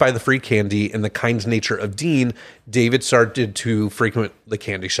 Intrigued by the free candy and the kind nature of Dean, David started to frequent the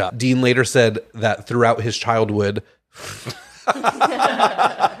candy shop. Dean later said that throughout his childhood...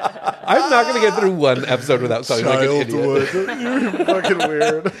 I'm not going to get through one episode without sounding like an idiot. You're fucking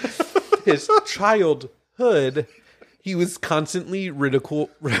weird. His childhood... He was constantly ridiculed.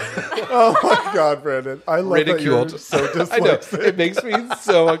 Oh my God, Brandon! I love ridiculed. That you're so I know dyslexic. it makes me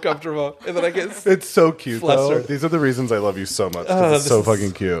so uncomfortable, and then I get It's so cute, though. flustered. These are the reasons I love you so much. 'Cause it's so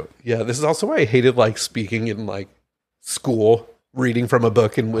fucking cute. Yeah, this is also why I hated like speaking in like school, reading from a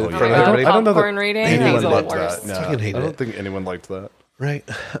book and in front of everybody. I don't know that Popcorn reading. That anyone was the liked worst. that. No, Fucking hated I don't it. think anyone liked that. Right.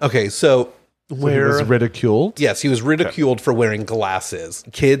 Okay, so He where was ridiculed. yes, he was ridiculed for wearing glasses.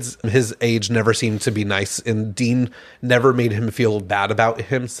 Kids his age never seemed to be nice, and Dean never made him feel bad about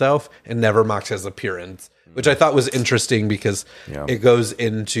himself and never mocked his appearance, which I thought was interesting because it goes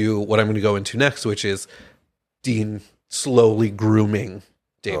into what I'm going to go into next, which is Dean slowly grooming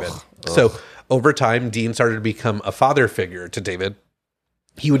David. So over time, Dean started to become a father figure to David.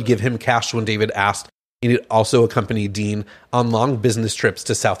 He would give him cash when David asked. He also accompanied Dean on long business trips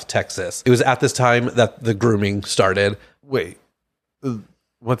to South Texas. It was at this time that the grooming started. Wait,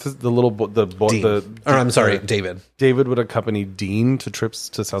 what's the little boy? The boy? Dean. I'm sorry, David. David would accompany Dean to trips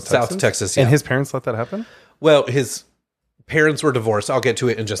to South Texas, yeah. And his parents let that happen. Well, his parents were divorced. I'll get to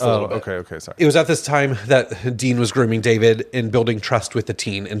it in just a little bit. Okay, sorry. It was at this time that Dean was grooming David and building trust with the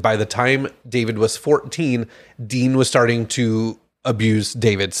teen. And by the time David was 14, Dean was starting to abuse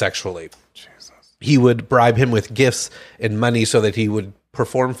David sexually. He would bribe him with gifts and money so that he would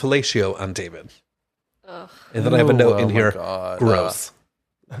perform fellatio on David. Ugh. And then I have a note in here. God. Gross.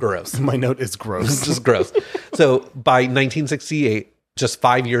 Gross. My note is gross. Just gross. So by 1968, just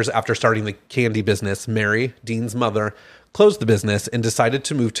 5 years after starting the candy business, Mary, Dean's mother, closed the business and decided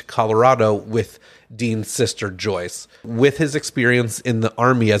to move to Colorado with Dean's sister, Joyce. With his experience in the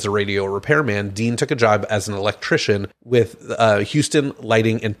Army as a radio repairman, Dean took a job as an electrician with Houston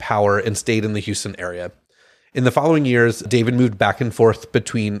Lighting and Power and stayed in the Houston area. In the following years, David moved back and forth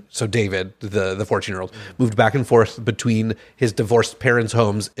between... So David, the 14-year-old, moved back and forth between his divorced parents'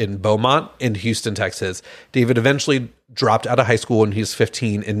 homes in Beaumont and Houston, Texas. David eventually dropped out of high school when he was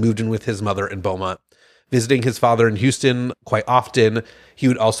 15 and moved in with his mother in Beaumont. Visiting his father in Houston quite often, he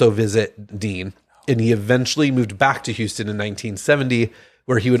would also visit Dean. And he eventually moved back to Houston in 1970,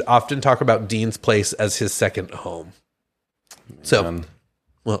 where he would often talk about Dean's place as his second home. So,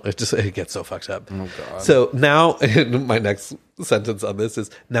 well, it gets so fucked up. Oh, God. So now, my next sentence on this is,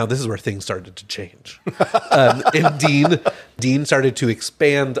 now this is where things started to change. And Dean started to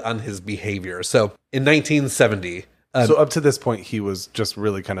expand on his behavior. So in 1970... so up to this point, he was just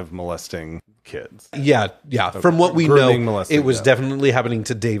really kind of molesting kids. Yeah. From what we Grooming, know, molesting, it was definitely happening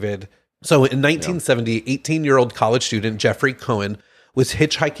to David. So in 1970, 18-year-old college student Jeffrey Cohen was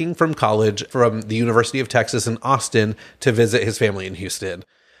hitchhiking from college from the University of Texas in Austin to visit his family in Houston.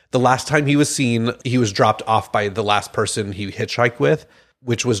 The last time he was seen, he was dropped off by the last person he hitchhiked with,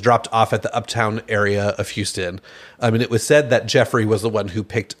 which was dropped off at the uptown area of Houston. And it was said that Jeffrey was the one who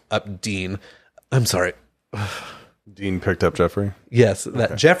picked up Dean. I'm sorry. Dean picked up Jeffrey? Yes,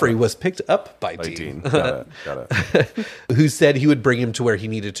 that Jeffrey was picked up by Dean. Got it. Who said he would bring him to where he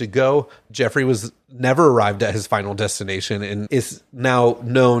needed to go. Jeffrey was never arrived at his final destination and is now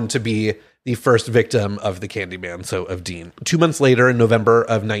known to be the first victim of the Candyman, so of Dean. 2 months later, in November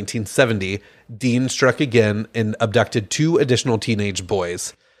of 1970, Dean struck again and abducted 2 additional teenage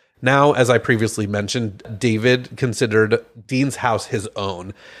boys. Now, as I previously mentioned, David considered Dean's house his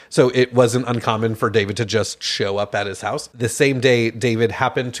own. So it wasn't uncommon for David to just show up at his house. The same day, David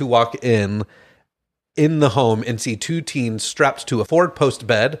happened to walk in the home and see 2 teens strapped to a 4-post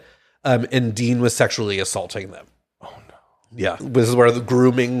bed, and Dean was sexually assaulting them. Oh, no. Yeah. This is where the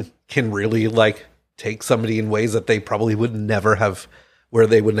grooming can really, take somebody in ways that they probably would never have, where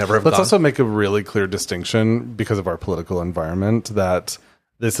they would never have Let's gone. also make a really clear distinction because of our political environment that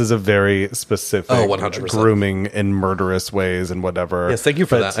this is a very specific 100%. grooming in murderous ways and whatever. Yes, thank you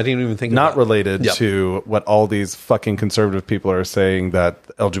for that. I didn't even think of not that. related to what all these fucking conservative people are saying that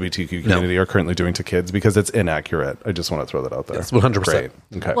the LGBTQ community are currently doing to kids because it's inaccurate. I just want to throw that out there. Yes, 100%. Great.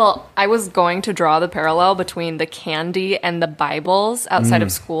 Okay. Well, I was going to draw the parallel between the candy and the Bibles outside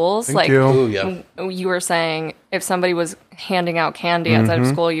of schools. Thank you. Ooh, yeah. You were saying if somebody was handing out candy outside of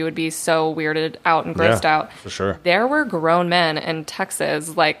school, you would be so weirded out and grossed out. For sure. There were grown men in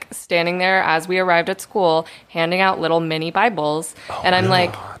Texas, standing there as we arrived at school, handing out little mini Bibles. And I'm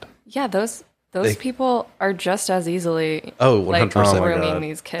like, yeah, those people are just as easily 100%. grooming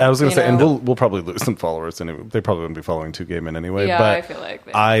these kids. I was going to say, and know? we'll probably lose some followers anyway. They probably wouldn't be following 2 gay men anyway. Yeah, but I feel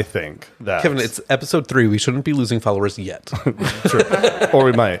like I think that Kevin, it's episode 3. We shouldn't be losing followers yet. True. Or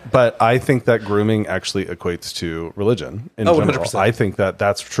we might. But I think that grooming actually equates to religion in general. 100%. I think that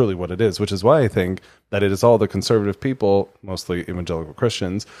that's truly what it is, which is why I think that it is all the conservative people, mostly evangelical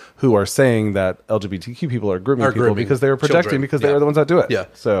Christians, who are saying that LGBTQ people are grooming people because they are projecting children. because they are the ones that do it. Yeah.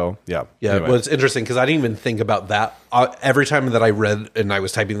 So, yeah. Yeah, Anyway. well, it's interesting because I didn't even think about that. Every time that I read and I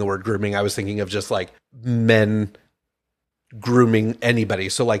was typing the word grooming, I was thinking of just men grooming anybody.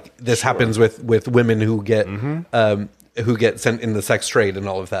 So this happens with women who get sent in the sex trade and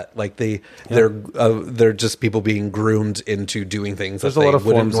all of that. They're just people being groomed into doing things There's that a lot they of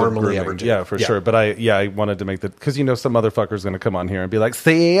wouldn't forms of normally grooming. ever do. Yeah, for sure. But I wanted to make that because some motherfucker's going to come on here and be like,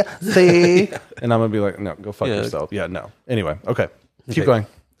 see, and I'm going to be like, no, go fuck yourself. Yeah, no. Anyway, okay. Keep going.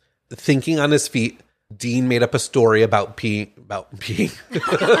 Thinking on his feet, Dean made up a story about peeing. Oh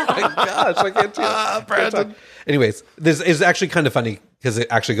my gosh, I can't do it. Brandon. Anyways, this is actually kind of funny because it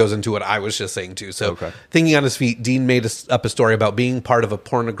actually goes into what I was just saying too. So, Thinking on his feet, Dean made up a story about being part of a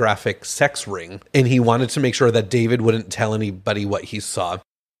pornographic sex ring, and he wanted to make sure that David wouldn't tell anybody what he saw.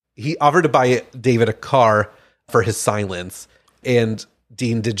 He offered to buy David a car for his silence, and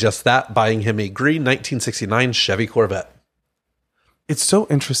Dean did just that, buying him a green 1969 Chevy Corvette. It's so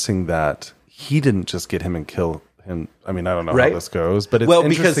interesting that he didn't just get him and kill him. I mean, I don't know how this goes, but it's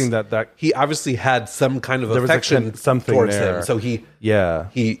interesting that he obviously had some kind of there affection was something towards there. him. So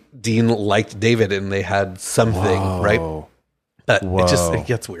Dean liked David and they had something, right? But it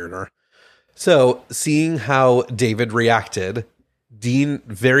gets weirder. So seeing how David reacted, Dean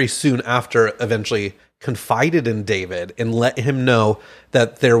very soon after eventually confided in David and let him know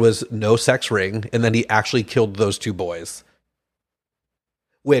that there was no sex ring and that he actually killed those 2 boys.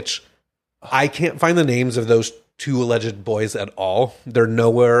 Which I can't find the names of those 2 alleged boys at all. They're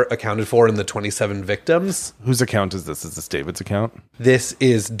nowhere accounted for in the 27 victims. Whose account is this? Is this David's account? This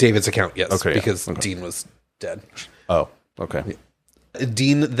is David's account, yes. Okay, because Dean was dead. Oh, okay.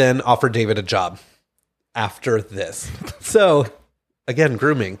 Dean then offered David a job after this. So, again,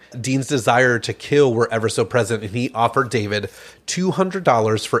 grooming. Dean's desire to kill were ever so present, and he offered David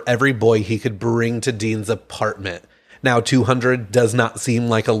 $200 for every boy he could bring to Dean's apartment. Now, $200 does not seem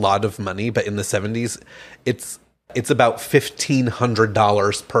like a lot of money, but in the 70s, it's about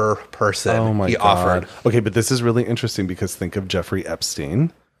 $1,500 per person. Oh my he God. offered. Okay, but this is really interesting because think of Jeffrey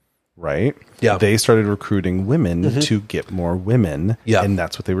Epstein, right? Yeah. They started recruiting women to get more women. Yeah. And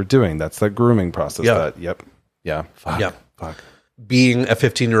that's what they were doing. That's that grooming process. Yeah. Yeah. Fuck. Yeah. Fuck. Being a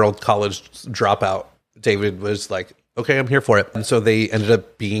 15-year-old college dropout, David was like, okay, I'm here for it. And so they ended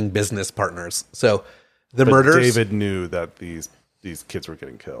up being business partners. So the murders. David knew that these kids were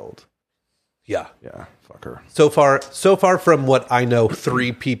getting killed. Yeah. Yeah. Fucker. So far from what I know,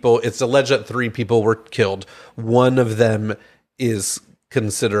 3 people, it's alleged that 3 people were killed. One of them is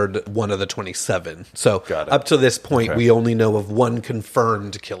considered one of the 27. So up to this point, we only know of one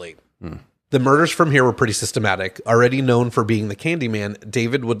confirmed killing. The murders from here were pretty systematic. Already known for being the Candyman,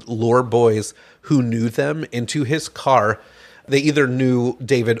 David would lure boys who knew them into his car. They either knew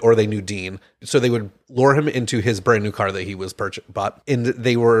David or they knew Dean. So they would lure him into his brand new car that he was bought. And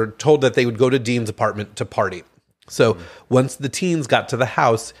they were told that they would go to Dean's apartment to party. So once the teens got to the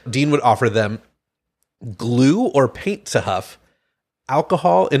house, Dean would offer them glue or paint to huff,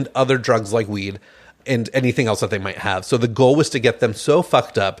 alcohol and other drugs like weed, and anything else that they might have. So the goal was to get them so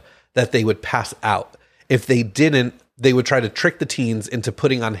fucked up that they would pass out. If they didn't, they would try to trick the teens into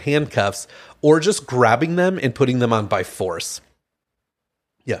putting on handcuffs or just grabbing them and putting them on by force.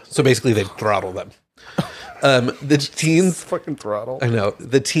 Yeah, so basically they'd throttle them. The teens fucking throttle. I know.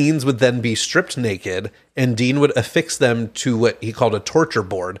 The teens would then be stripped naked, and Dean would affix them to what he called a torture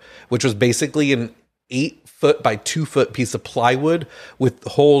board, which was basically an 8-foot by 2-foot piece of plywood with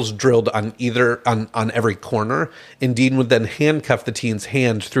holes drilled on every corner. And Dean would then handcuff the teen's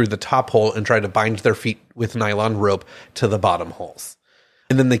hand through the top hole and try to bind their feet with nylon rope to the bottom holes.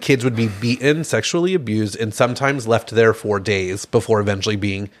 And then the kids would be beaten, sexually abused, and sometimes left there for days before eventually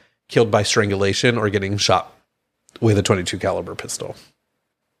being killed by strangulation or getting shot with a .22 caliber pistol.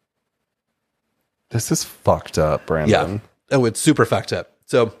 This is fucked up, Brandon. Yeah. Oh, it's super fucked up.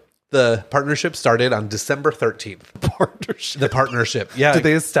 So the partnership started on December 13th. The partnership. Yeah. Did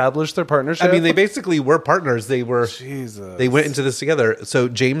they establish their partnership? I mean, they basically were partners. They were. Jesus. They went into this together. So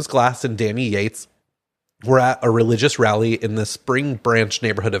James Glass and Danny Yates were at a religious rally in the Spring Branch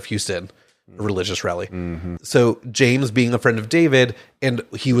neighborhood of Houston. A religious rally. Mm-hmm. So James, being a friend of David, and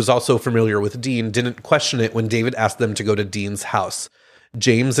he was also familiar with Dean, didn't question it when David asked them to go to Dean's house.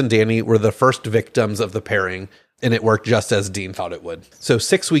 James and Danny were the first victims of the pairing, and it worked just as Dean thought it would. So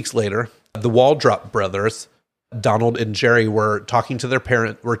 6 weeks later, the Waldrop brothers, Donald and Jerry, were walking to their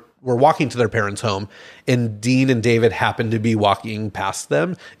parents' home, and Dean and David happened to be walking past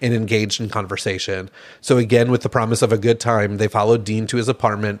them and engaged in conversation. So again, with the promise of a good time, they followed Dean to his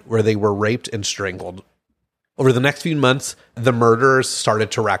apartment where they were raped and strangled. Over the next few months, the murders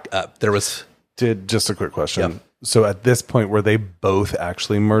started to rack up. Just a quick question. Yeah. So at this point, were they both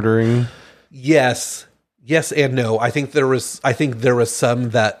actually murdering? Yes and no. I think there was some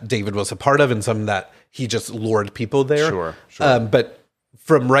that David was a part of and some that he just lured people there. Sure. But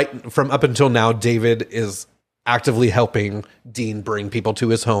from up until now, David is actively helping Dean bring people to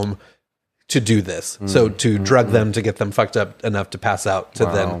his home to do this. So to drug them, to get them fucked up enough to pass out, to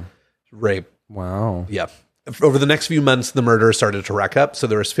then rape. Wow. Yeah. Over the next few months, the murders started to rack up. So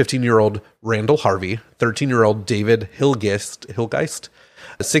there was 15-year-old Randall Harvey, 13-year-old David Hilgeist,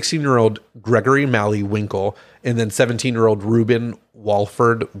 16-year-old Gregory Malley Winkle, and then 17-year-old Reuben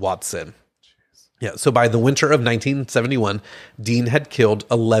Walford Watson. Yeah, so by the winter of 1971, Dean had killed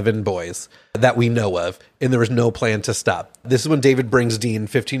 11 boys that we know of, and there was no plan to stop. This is when David brings Dean,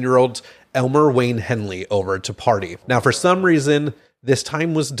 15-year-old Elmer Wayne Henley, over to party. Now, for some reason, this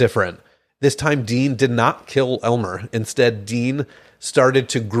time was different. This time, Dean did not kill Elmer. Instead, Dean started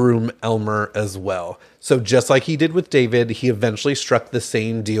to groom Elmer as well. So just like he did with David, he eventually struck the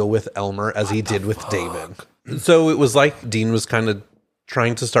same deal with Elmer as he did with David. So it was like Dean was kind of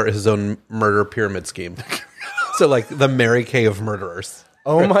trying to start his own murder pyramid scheme. So like the Mary Kay of murderers.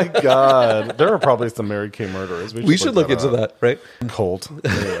 Oh my God. There are probably some Mary Kay murderers. We should look into that, right? Cold.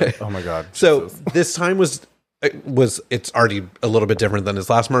 Anyway. Oh my God. So this time it's already a little bit different than his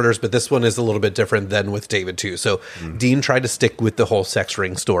last murders, but this one is a little bit different than with David too. So Dean tried to stick with the whole sex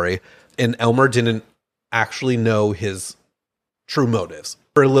ring story, and Elmer didn't actually know his true motives.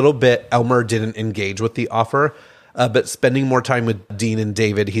 For a little bit, Elmer didn't engage with the offer, but spending more time with Dean and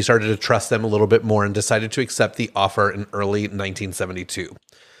David, he started to trust them a little bit more and decided to accept the offer in early 1972.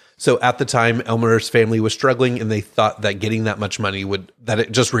 So at the time, Elmer's family was struggling, and they thought that getting that much money that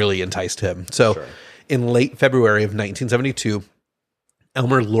it just really enticed him. So in late February of 1972,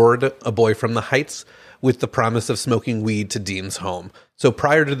 Elmer lured a boy from the Heights with the promise of smoking weed to Dean's home. So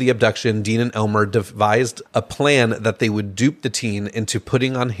prior to the abduction, Dean and Elmer devised a plan that they would dupe the teen into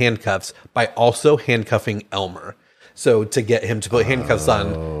putting on handcuffs by also handcuffing Elmer. So to get him to put handcuffs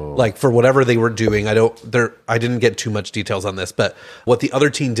on, like for whatever they were doing, I didn't get too much details on this, but what the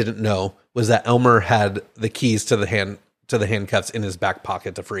other teen didn't know was that Elmer had the keys to the handcuffs in his back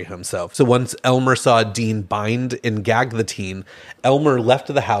pocket to free himself. So once Elmer saw Dean bind and gag the teen, Elmer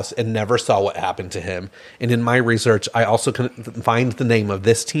left the house and never saw what happened to him. And in my research, I also couldn't find the name of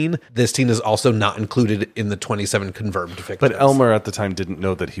this teen. This teen is also not included in the 27 confirmed victims. But Elmer at the time didn't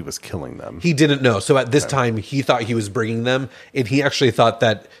know that he was killing them. He didn't know. So at this time, he thought he was bringing them, and he actually thought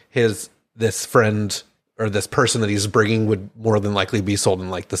that this friend or this person that he's bringing would more than likely be sold in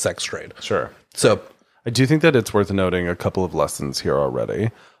like the sex trade. Sure. So I do think that it's worth noting a couple of lessons here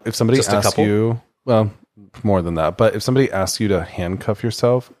already. If somebody asks you, well, more than that, but if somebody asks you to handcuff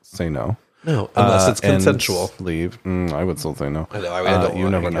yourself, say no. No, unless it's consensual. Leave. I would still say no. I know. I don't you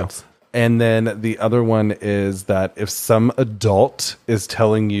never know. And then the other one is that if some adult is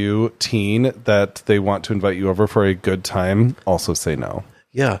telling you, teen, that they want to invite you over for a good time, also say no.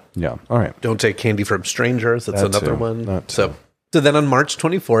 Yeah. Yeah. All right. Don't take candy from strangers. That's another one. So then on March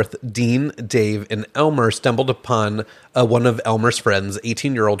 24th, Dean, Dave, and Elmer stumbled upon one of Elmer's friends,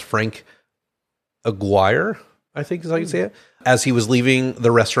 18-year-old Frank Aguirre, I think is how you say it, as he was leaving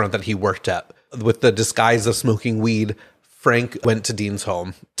the restaurant that he worked at. With the disguise of smoking weed, Frank went to Dean's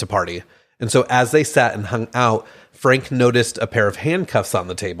home to party. And so as they sat and hung out, Frank noticed a pair of handcuffs on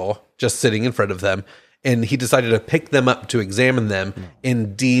the table, just sitting in front of them, and he decided to pick them up to examine them.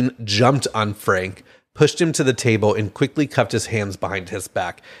 And Dean jumped on Frank, pushed him to the table, and quickly cuffed his hands behind his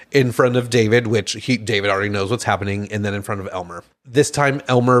back in front of David, David already knows what's happening, and then in front of Elmer. This time,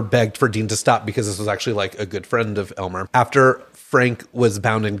 Elmer begged for Dean to stop because this was actually like a good friend of Elmer. After Frank was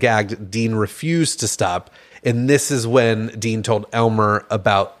bound and gagged, Dean refused to stop. And this is when Dean told Elmer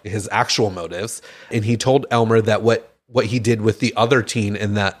about his actual motives. And he told Elmer that what he did with the other teen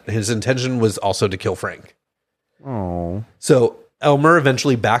and that his intention was also to kill Frank. Oh. So Elmer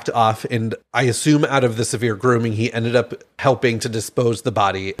eventually backed off, and I assume out of the severe grooming, he ended up helping to dispose the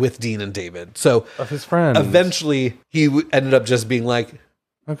body with Dean and David. So of his friend. Eventually, he ended up just being like,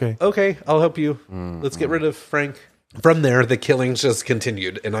 okay, I'll help you. Let's get rid of Frank. From there, the killings just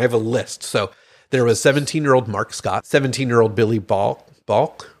continued, and I have a list. So there was 17-year-old Mark Scott, 17-year-old Billy Balk,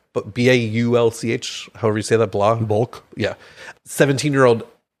 but B-A-U-L-C-H, however you say that, Bulk. Yeah. 17-year-old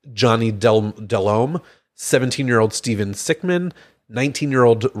Johnny Delhomme, 17-year-old Steven Sickman,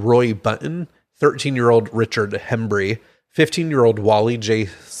 19-year-old Roy Button, 13-year-old Richard Hembry, 15-year-old Wally J.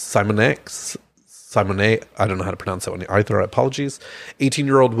 Simonet, I don't know how to pronounce that one either, apologies,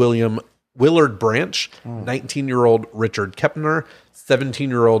 18-year-old Willard Branch, 19-year-old Richard Kepner,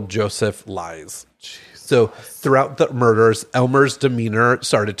 17-year-old Joseph Lies. So throughout the murders, Elmer's demeanor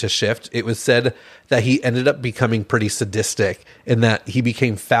started to shift. It was said that he ended up becoming pretty sadistic and that he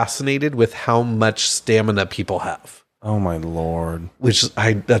became fascinated with how much stamina people have. Oh, my Lord.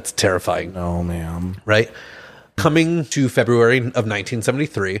 That's terrifying. No, ma'am. Right? Coming to February of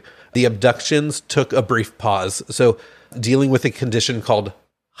 1973, the abductions took a brief pause. So dealing with a condition called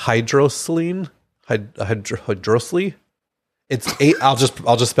hydrocele. It's I'll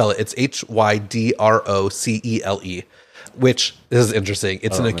just spell it. It's HYDROCELE, which this is interesting.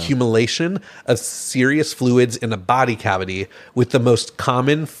 It's an accumulation of serious fluids in a body cavity, with the most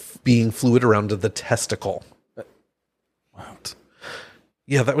common being fluid around the testicle. What?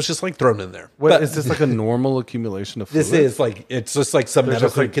 Yeah, that was just like thrown in there. What is this, like a normal accumulation of fluid? This is like, it's just like some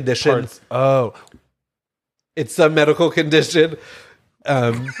medical condition. Parts. Oh, it's some medical condition.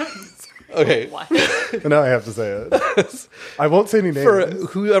 Okay. What? Now I have to say it. I won't say any names. For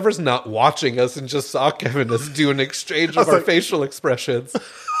whoever's not watching us and just saw Kevin us do an exchange of our facial expressions,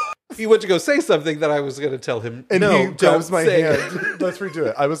 he went to go say something that I was going to tell him. And no, he grabs my hand. Let's redo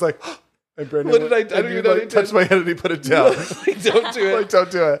it. I was like, and Brandon, what did I do? I don't even know. He touched my head and he put it down. Don't do it. Like,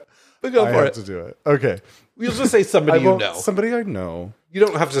 don't do it. But go I for have it. to do it. Okay. You'll just say somebody you know. Somebody I know. You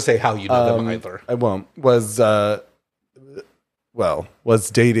don't have to say how you know them either. I won't. Was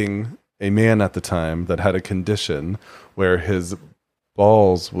dating a man at the time that had a condition where his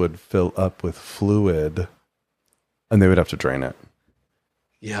balls would fill up with fluid and they would have to drain it.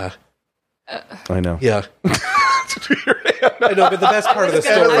 Yeah. I know. Yeah. I know, but the best part of the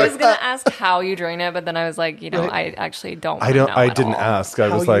story. I was going to ask how you drain it, but then I was like, I actually don't know I didn't ask.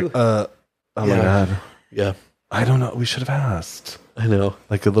 I was like, oh my God. Yeah. I don't know. We should have asked. I know.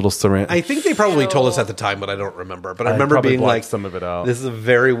 Like a little syringe. I think they probably told us at the time, but I don't remember. But I remember being like, some of it out. This is a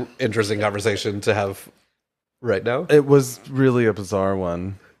very interesting conversation to have right now. It was really a bizarre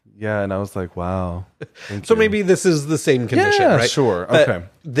one. Yeah, and I was like, wow. So maybe this is the same condition, right? Sure. But okay.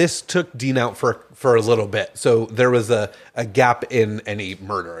 This took Dean out for a little bit. So there was a gap in any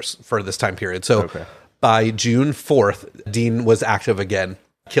murders for this time period. So by June 4th, Dean was active again,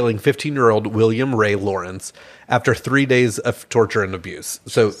 killing 15-year-old William Ray Lawrence after 3 days of torture and abuse.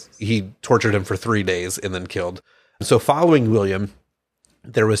 So he tortured him for 3 days and then killed. So following William,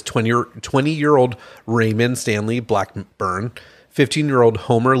 there was 20-year-old Raymond Stanley Blackburn, 15-year-old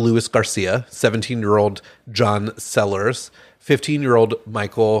Homer Louis Garcia, 17-year-old John Sellers, 15-year-old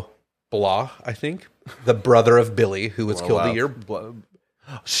Michael Blah, I think, the brother of Billy, who was killed a year prior.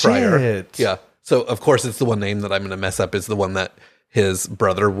 Shit. Yeah. So, of course, it's the one name that I'm going to mess up is the one that his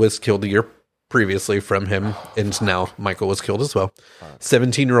brother was killed a year previously from him, and now Michael was killed as well.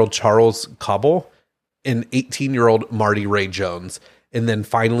 17-year-old Charles Cobble and 18-year-old Marty Ray Jones. And then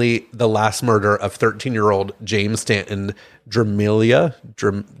finally, the last murder of 13-year-old James Stanton Dramalia.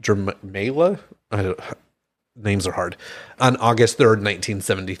 Names are hard. On August 3rd,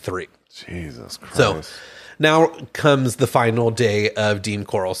 1973. Jesus Christ. So now comes the final day of Dean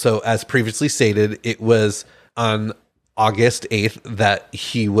Corll. So as previously stated, it was on August 8th that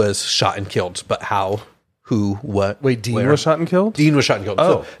he was shot and killed. But how, who, what? Wait, Dean where? was shot and killed? Dean was shot and killed.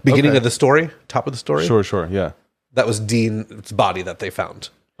 Oh, so beginning okay. of the story, top of the story. Sure, yeah. That was Dean's body that they found.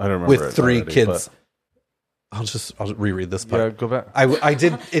 I don't remember. With three already, kids. But... I'll reread this part. Yeah, go back. I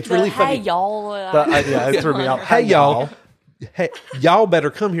did. It's really funny. Hey, y'all. It threw me out. Hey, y'all. Hey, y'all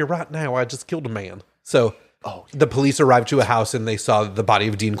better come here right now. I just killed a man. So the police arrived to a house and they saw the body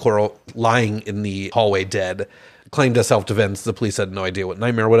of Dean Corll lying in the hallway dead. Claimed as self-defense. The police had no idea what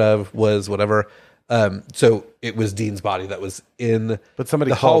nightmare was, whatever. So it was Dean's body that was in But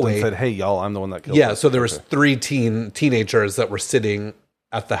somebody the called hallway. and said, hey, y'all, I'm the one that killed Yeah, him. so there was three teenagers that were sitting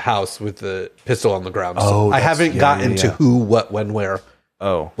at the house with the pistol on the ground. So I haven't gotten to who, what, when, where.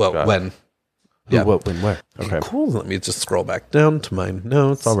 Oh. Well, God. when. Who, what, when, where. Okay. Cool. Let me just scroll back down to my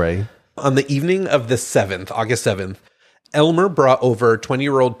notes. All right. On the evening of the 7th, August 7th, Elmer brought over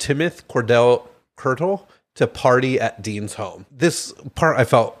 20-year-old Timothy Cordell Kirtle to party at Dean's home. This part I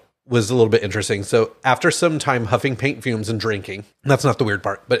felt was a little bit interesting. So after some time huffing paint fumes and drinking, that's not the weird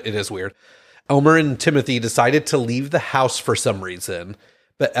part, but it is weird. Elmer and Timothy decided to leave the house for some reason,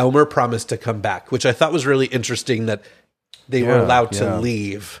 but Elmer promised to come back, which I thought was really interesting that they were allowed to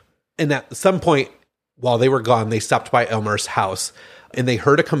leave. And at some point while they were gone, they stopped by Elmer's house and they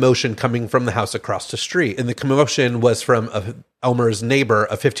heard a commotion coming from the house across the street. And the commotion was from Elmer's neighbor,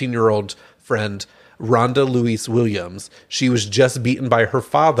 a 15-year-old friend, Rhonda Louise Williams. She was just beaten by her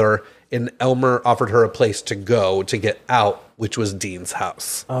father, and Elmer offered her a place to go to get out, which was Dean's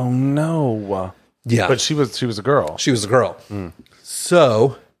house. Oh, no. Yeah. But she was a girl. She was a girl.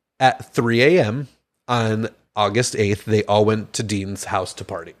 So at 3 a.m. on August 8th, they all went to Dean's house to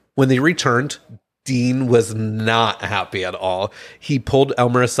party. When they returned, Dean was not happy at all. He pulled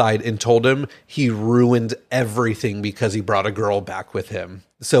Elmer aside and told him he ruined everything because he brought a girl back with him.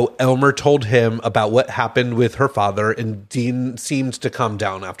 So Elmer told him about what happened with her father, and Dean seemed to calm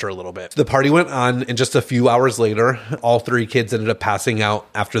down after a little bit. The party went on, and just a few hours later, all three kids ended up passing out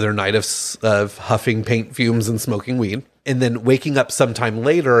after their night of huffing paint fumes and smoking weed. And then waking up sometime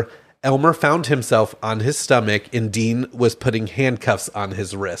later, Elmer found himself on his stomach, and Dean was putting handcuffs on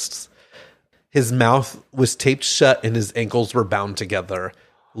his wrists. His mouth was taped shut and his ankles were bound together.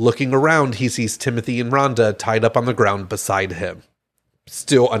 Looking around, he sees Timothy and Rhonda tied up on the ground beside him,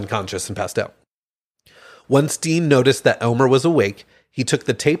 still unconscious and passed out. Once Dean noticed that Elmer was awake, he took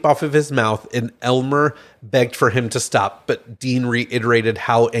the tape off of his mouth and Elmer begged for him to stop, but Dean reiterated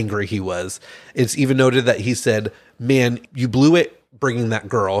how angry he was. It's even noted that he said, "Man, you blew it bringing that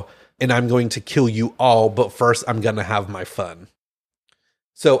girl, and I'm going to kill you all, but first I'm going to have my fun."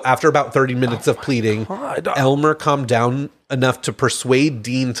 So after about 30 minutes of pleading, Elmer calmed down enough to persuade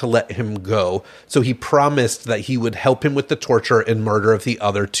Dean to let him go. So he promised that he would help him with the torture and murder of the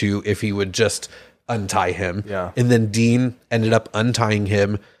other two if he would just untie him. Yeah. And then Dean ended up untying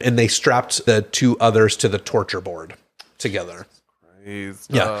him, and they strapped the two others to the torture board together.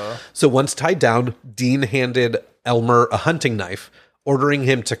 Yeah. So once tied down, Dean handed Elmer a hunting knife, ordering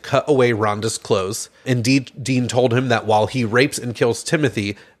him to cut away Rhonda's clothes. Indeed, Dean told him that while he rapes and kills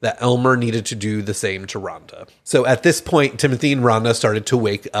Timothy, that Elmer needed to do the same to Rhonda. So at this point, Timothy and Rhonda started to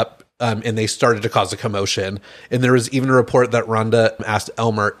wake up, and they started to cause a commotion. And there was even a report that Rhonda asked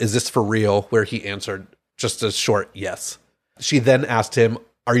Elmer, "Is this for real?" Where he answered just a short yes. She then asked him,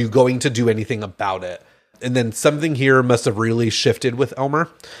 "Are you going to do anything about it?" And then something here must have really shifted with Elmer.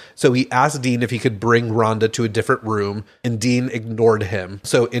 So he asked Dean if he could bring Rhonda to a different room, and Dean ignored him.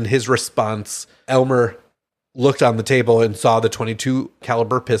 So in his response, Elmer looked on the table and saw the .22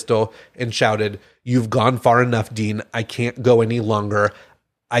 caliber pistol and shouted, "You've gone far enough, Dean. I can't go any longer.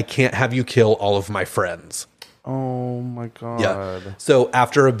 I can't have you kill all of my friends." Oh my God. Yeah. So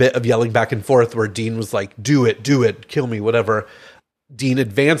after a bit of yelling back and forth where Dean was like, do it, kill me, whatever, Dean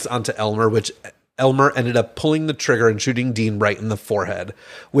advanced onto Elmer, which Elmer ended up pulling the trigger and shooting Dean right in the forehead,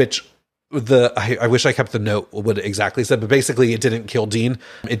 which I wish I kept the note what it exactly said, but basically it didn't kill Dean.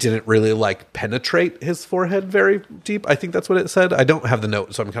 It didn't really penetrate his forehead very deep. I think that's what it said. I don't have the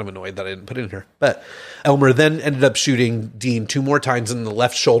note, so I'm kind of annoyed that I didn't put it in here. But Elmer then ended up shooting Dean 2 more times in the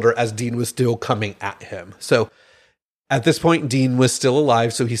left shoulder as Dean was still coming at him. So at this point, Dean was still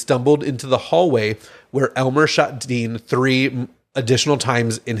alive, so he stumbled into the hallway where Elmer shot Dean 3 additional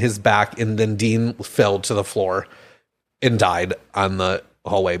times in his back, and then Dean fell to the floor and died on the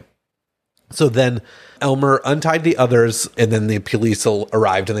hallway. So then Elmer untied the others, and then the police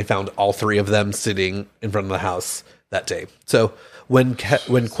arrived, and they found all three of them sitting in front of the house that day. So when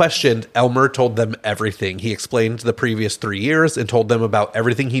questioned, Elmer told them everything. He explained the previous 3 years and told them about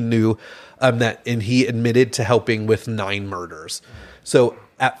everything he knew, and he admitted to helping with 9 murders. So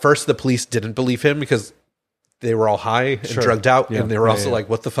at first, the police didn't believe him because they were all high and drugged out, and they were also like,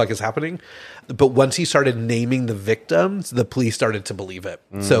 what the fuck is happening? But once he started naming the victims, the police started to believe it.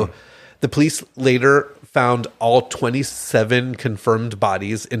 So the police later found all 27 confirmed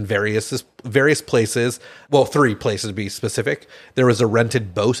bodies in various places. Well, 3 places to be specific. There was a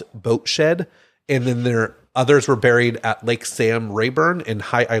rented boat shed, and then others were buried at Lake Sam Rayburn and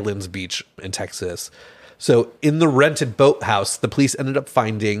High Islands Beach in Texas. So in the rented boathouse, the police ended up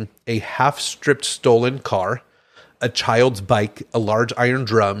finding a half-stripped stolen car, a child's bike, a large iron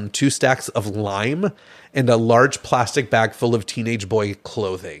drum, 2 stacks of lime, and a large plastic bag full of teenage boy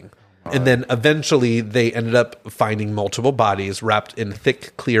clothing. And then eventually they ended up finding multiple bodies wrapped in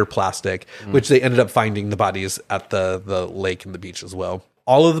thick, clear plastic, which they ended up finding the bodies at the lake and the beach as well.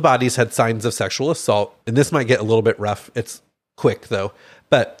 All of the bodies had signs of sexual assault, and this might get a little bit rough. It's quick, though.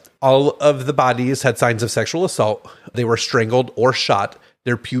 But all of the bodies had signs of sexual assault. They were strangled or shot.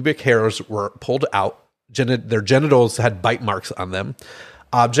 Their pubic hairs were pulled out. Their genitals had bite marks on them.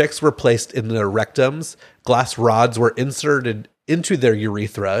 Objects were placed in their rectums. Glass rods were inserted into their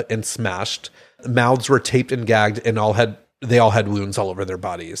urethra and smashed. Mouths were taped and gagged, and they all had wounds all over their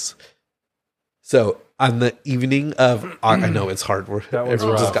bodies. So on the evening of, I know it's hard.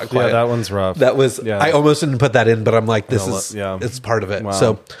 Everyone just got quiet. Yeah, that one's rough. That was, I almost didn't put that in, but I'm like, it's part of it. Wow.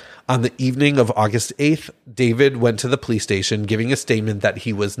 So on the evening of August 8th, David went to the police station giving a statement that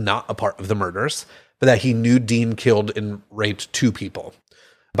he was not a part of the murders, but that he knew Dean killed and raped 2 people.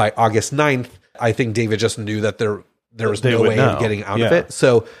 By August 9th, I think David just knew that there was no way of getting out of it.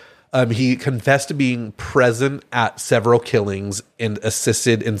 So he confessed to being present at several killings and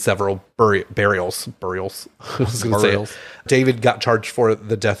assisted in several burials. I was going to say it. David got charged for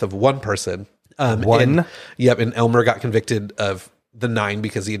the death of 1 person. One? And Elmer got convicted of the 9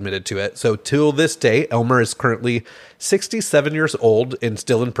 because he admitted to it. So till this day, Elmer is currently 67 years old and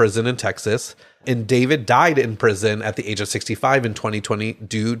still in prison in Texas. And David died in prison at the age of 65 in 2020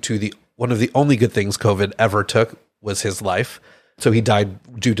 due to one of the only good things COVID ever took was his life. So he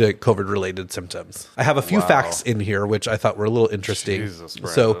died due to COVID-related symptoms. I have a few facts in here, which I thought were a little interesting. Jesus,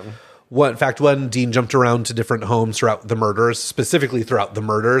 Brandon. So fact one, Dean jumped around to different homes throughout the murders, specifically throughout the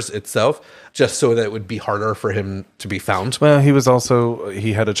murders itself, just so that it would be harder for him to be found. Well,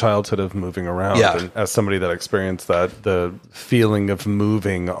 he had a childhood of moving around. Yeah. And as somebody that experienced that, the feeling of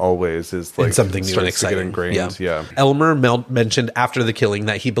moving always is like something new and exciting. To get ingrained. Yeah. Elmer mentioned after the killing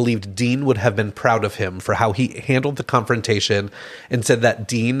that he believed Dean would have been proud of him for how he handled the confrontation, and said that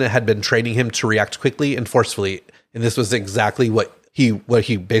Dean had been training him to react quickly and forcefully. And this was exactly what he would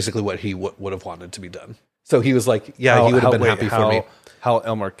have wanted to be done. So he was like, he would have been happy for me. How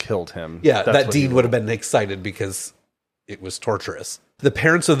Elmer killed him. Yeah, that Dean would have been excited because it was torturous. The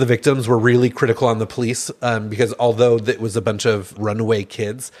parents of the victims were really critical on the police because although it was a bunch of runaway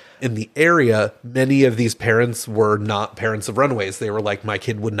kids in the area, many of these parents were not parents of runaways. They were like, my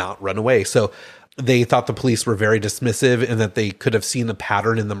kid would not run away. So they thought the police were very dismissive and that they could have seen a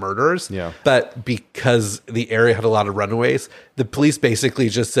pattern in the murders. Yeah. But because the area had a lot of runaways, the police basically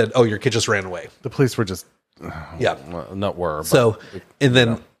just said, oh, your kid just ran away. The police were just... Not were. So, and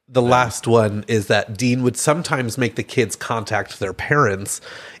then the last one is that Dean would sometimes make the kids contact their parents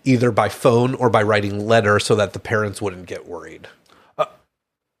either by phone or by writing letters so that the parents wouldn't get worried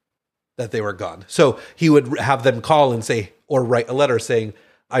that they were gone. So he would have them call and say, or write a letter saying,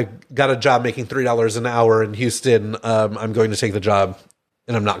 I got a job making $3 an hour in Houston. I'm going to take the job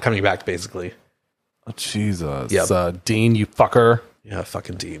and I'm not coming back, basically. Oh, Jesus. Yep. Dean, you fucker. Yeah,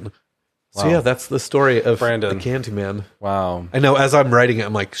 fucking Dean. So yeah, that's the story of Brandon. The Candyman. Wow. I know, as I'm writing it,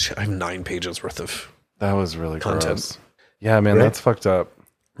 I'm like, I have 9 pages worth of that was really content. Gross. Yeah, man, right? That's fucked up.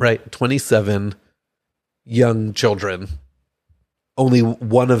 Right. 27 young children. Only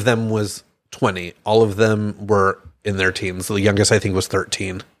one of them was 20. All of them were in their teens. The youngest, I think, was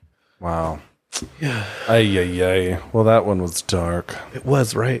 13. Wow. Yeah. Ay. Well, that one was dark. It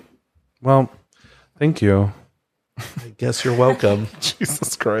was, right? Well, thank you. I guess you're welcome.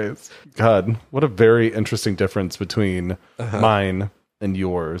 Jesus Christ. God, what a very interesting difference between mine and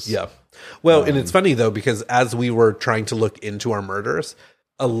yours. Yeah. Well, and it's funny, though, because as we were trying to look into our murders,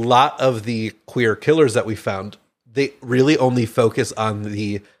 a lot of the queer killers that we found, they really only focus on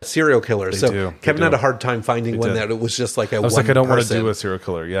the serial killer. Kevin had a hard time finding one that it was just like I was like, I don't want to do a serial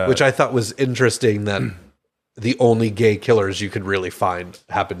killer. Yeah. Which I thought was interesting that the only gay killers you could really find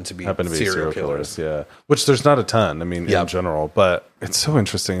happen to be serial killers. Yeah. Which there's not a ton, I mean, in general, but it's so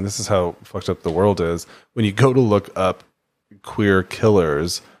interesting. This is how fucked up the world is. When you go to look up queer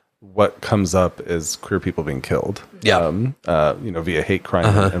killers, what comes up is queer people being killed. Yeah. Via hate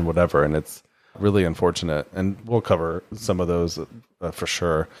crime and whatever. And it's really unfortunate. And we'll cover some of those for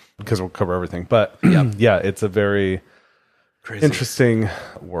sure because we'll cover everything. But it's a very crazy, interesting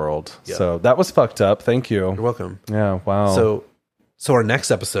world. Yeah. So that was fucked up. Thank you. You're welcome. Yeah. Wow. So our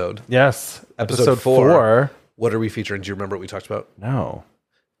next episode. Yes. Episode 4. What are we featuring? Do you remember what we talked about? No.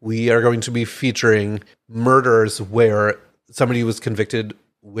 We are going to be featuring murders where somebody was convicted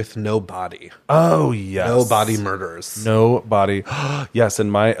with no body. Oh, yes. No body murders. No body. Yes,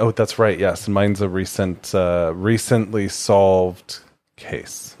 and that's right. Yes, and mine's a recently solved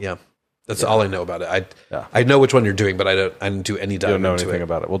case. Yeah. That's all I know about it. I know which one you're doing, but I didn't do any dive into it. You don't know anything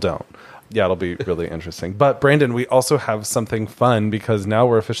about it. Well, don't. Yeah, it'll be really interesting. But Brandon, we also have something fun because now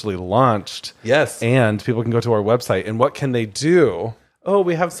we're officially launched. Yes. And people can go to our website. And what can they do? Oh,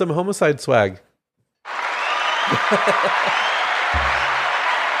 we have some Homocide swag.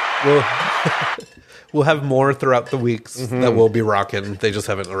 We'll have more throughout the weeks that we'll be rocking. They just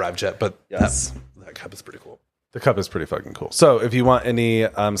haven't arrived yet, but that cup is pretty cool. The cup is pretty fucking cool. So if you want any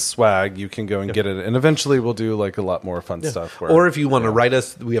swag, you can go and get it. And eventually we'll do like a lot more fun stuff. Or if you want to write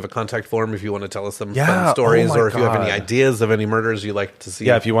us, we have a contact form if you want to tell us some fun stories or if you have any ideas of any murders you like to see.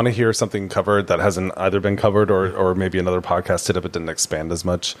 Yeah, if you want to hear something covered that hasn't either been covered or maybe another podcast did it but didn't expand as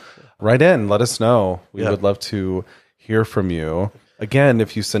much, write in. Let us know. We would love to hear from you. Again,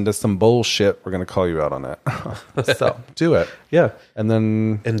 if you send us some bullshit, we're going to call you out on it. So do it. Yeah.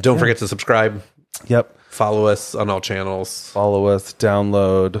 And don't forget to subscribe. Yep. Follow us on all channels. Follow us,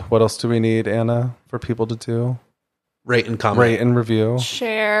 download. What else do we need, Anna, for people to do? Rate and comment. Rate and review.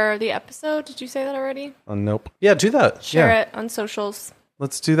 Share the episode. Did you say that already? Nope. Yeah, do that. Share it on socials.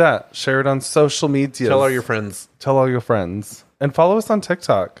 Let's do that. Share it on social media. Tell all your friends. Tell all your friends. And follow us on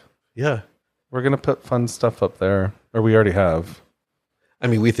TikTok. Yeah. We're going to put fun stuff up there. Or we already have. I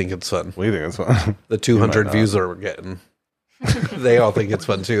mean, we think it's fun. We think it's fun. The 200 views that we're getting. They all think it's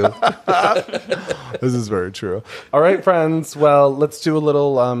fun too. This is very true. All right, friends. Well, let's do a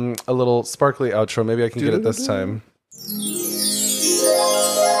little sparkly outro. Maybe I can get it this time.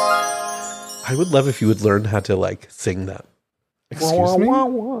 I would love if you would learn how to sing that. Excuse me?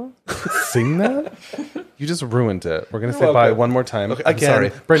 Sing that? You just ruined it. We're gonna say bye one more time. Okay, again.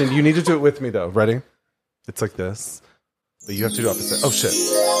 Sorry. Brendan, you need to do it with me though. Ready? It's like this. But you have to do opposite. Oh shit.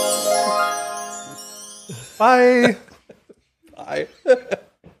 Bye. Bye.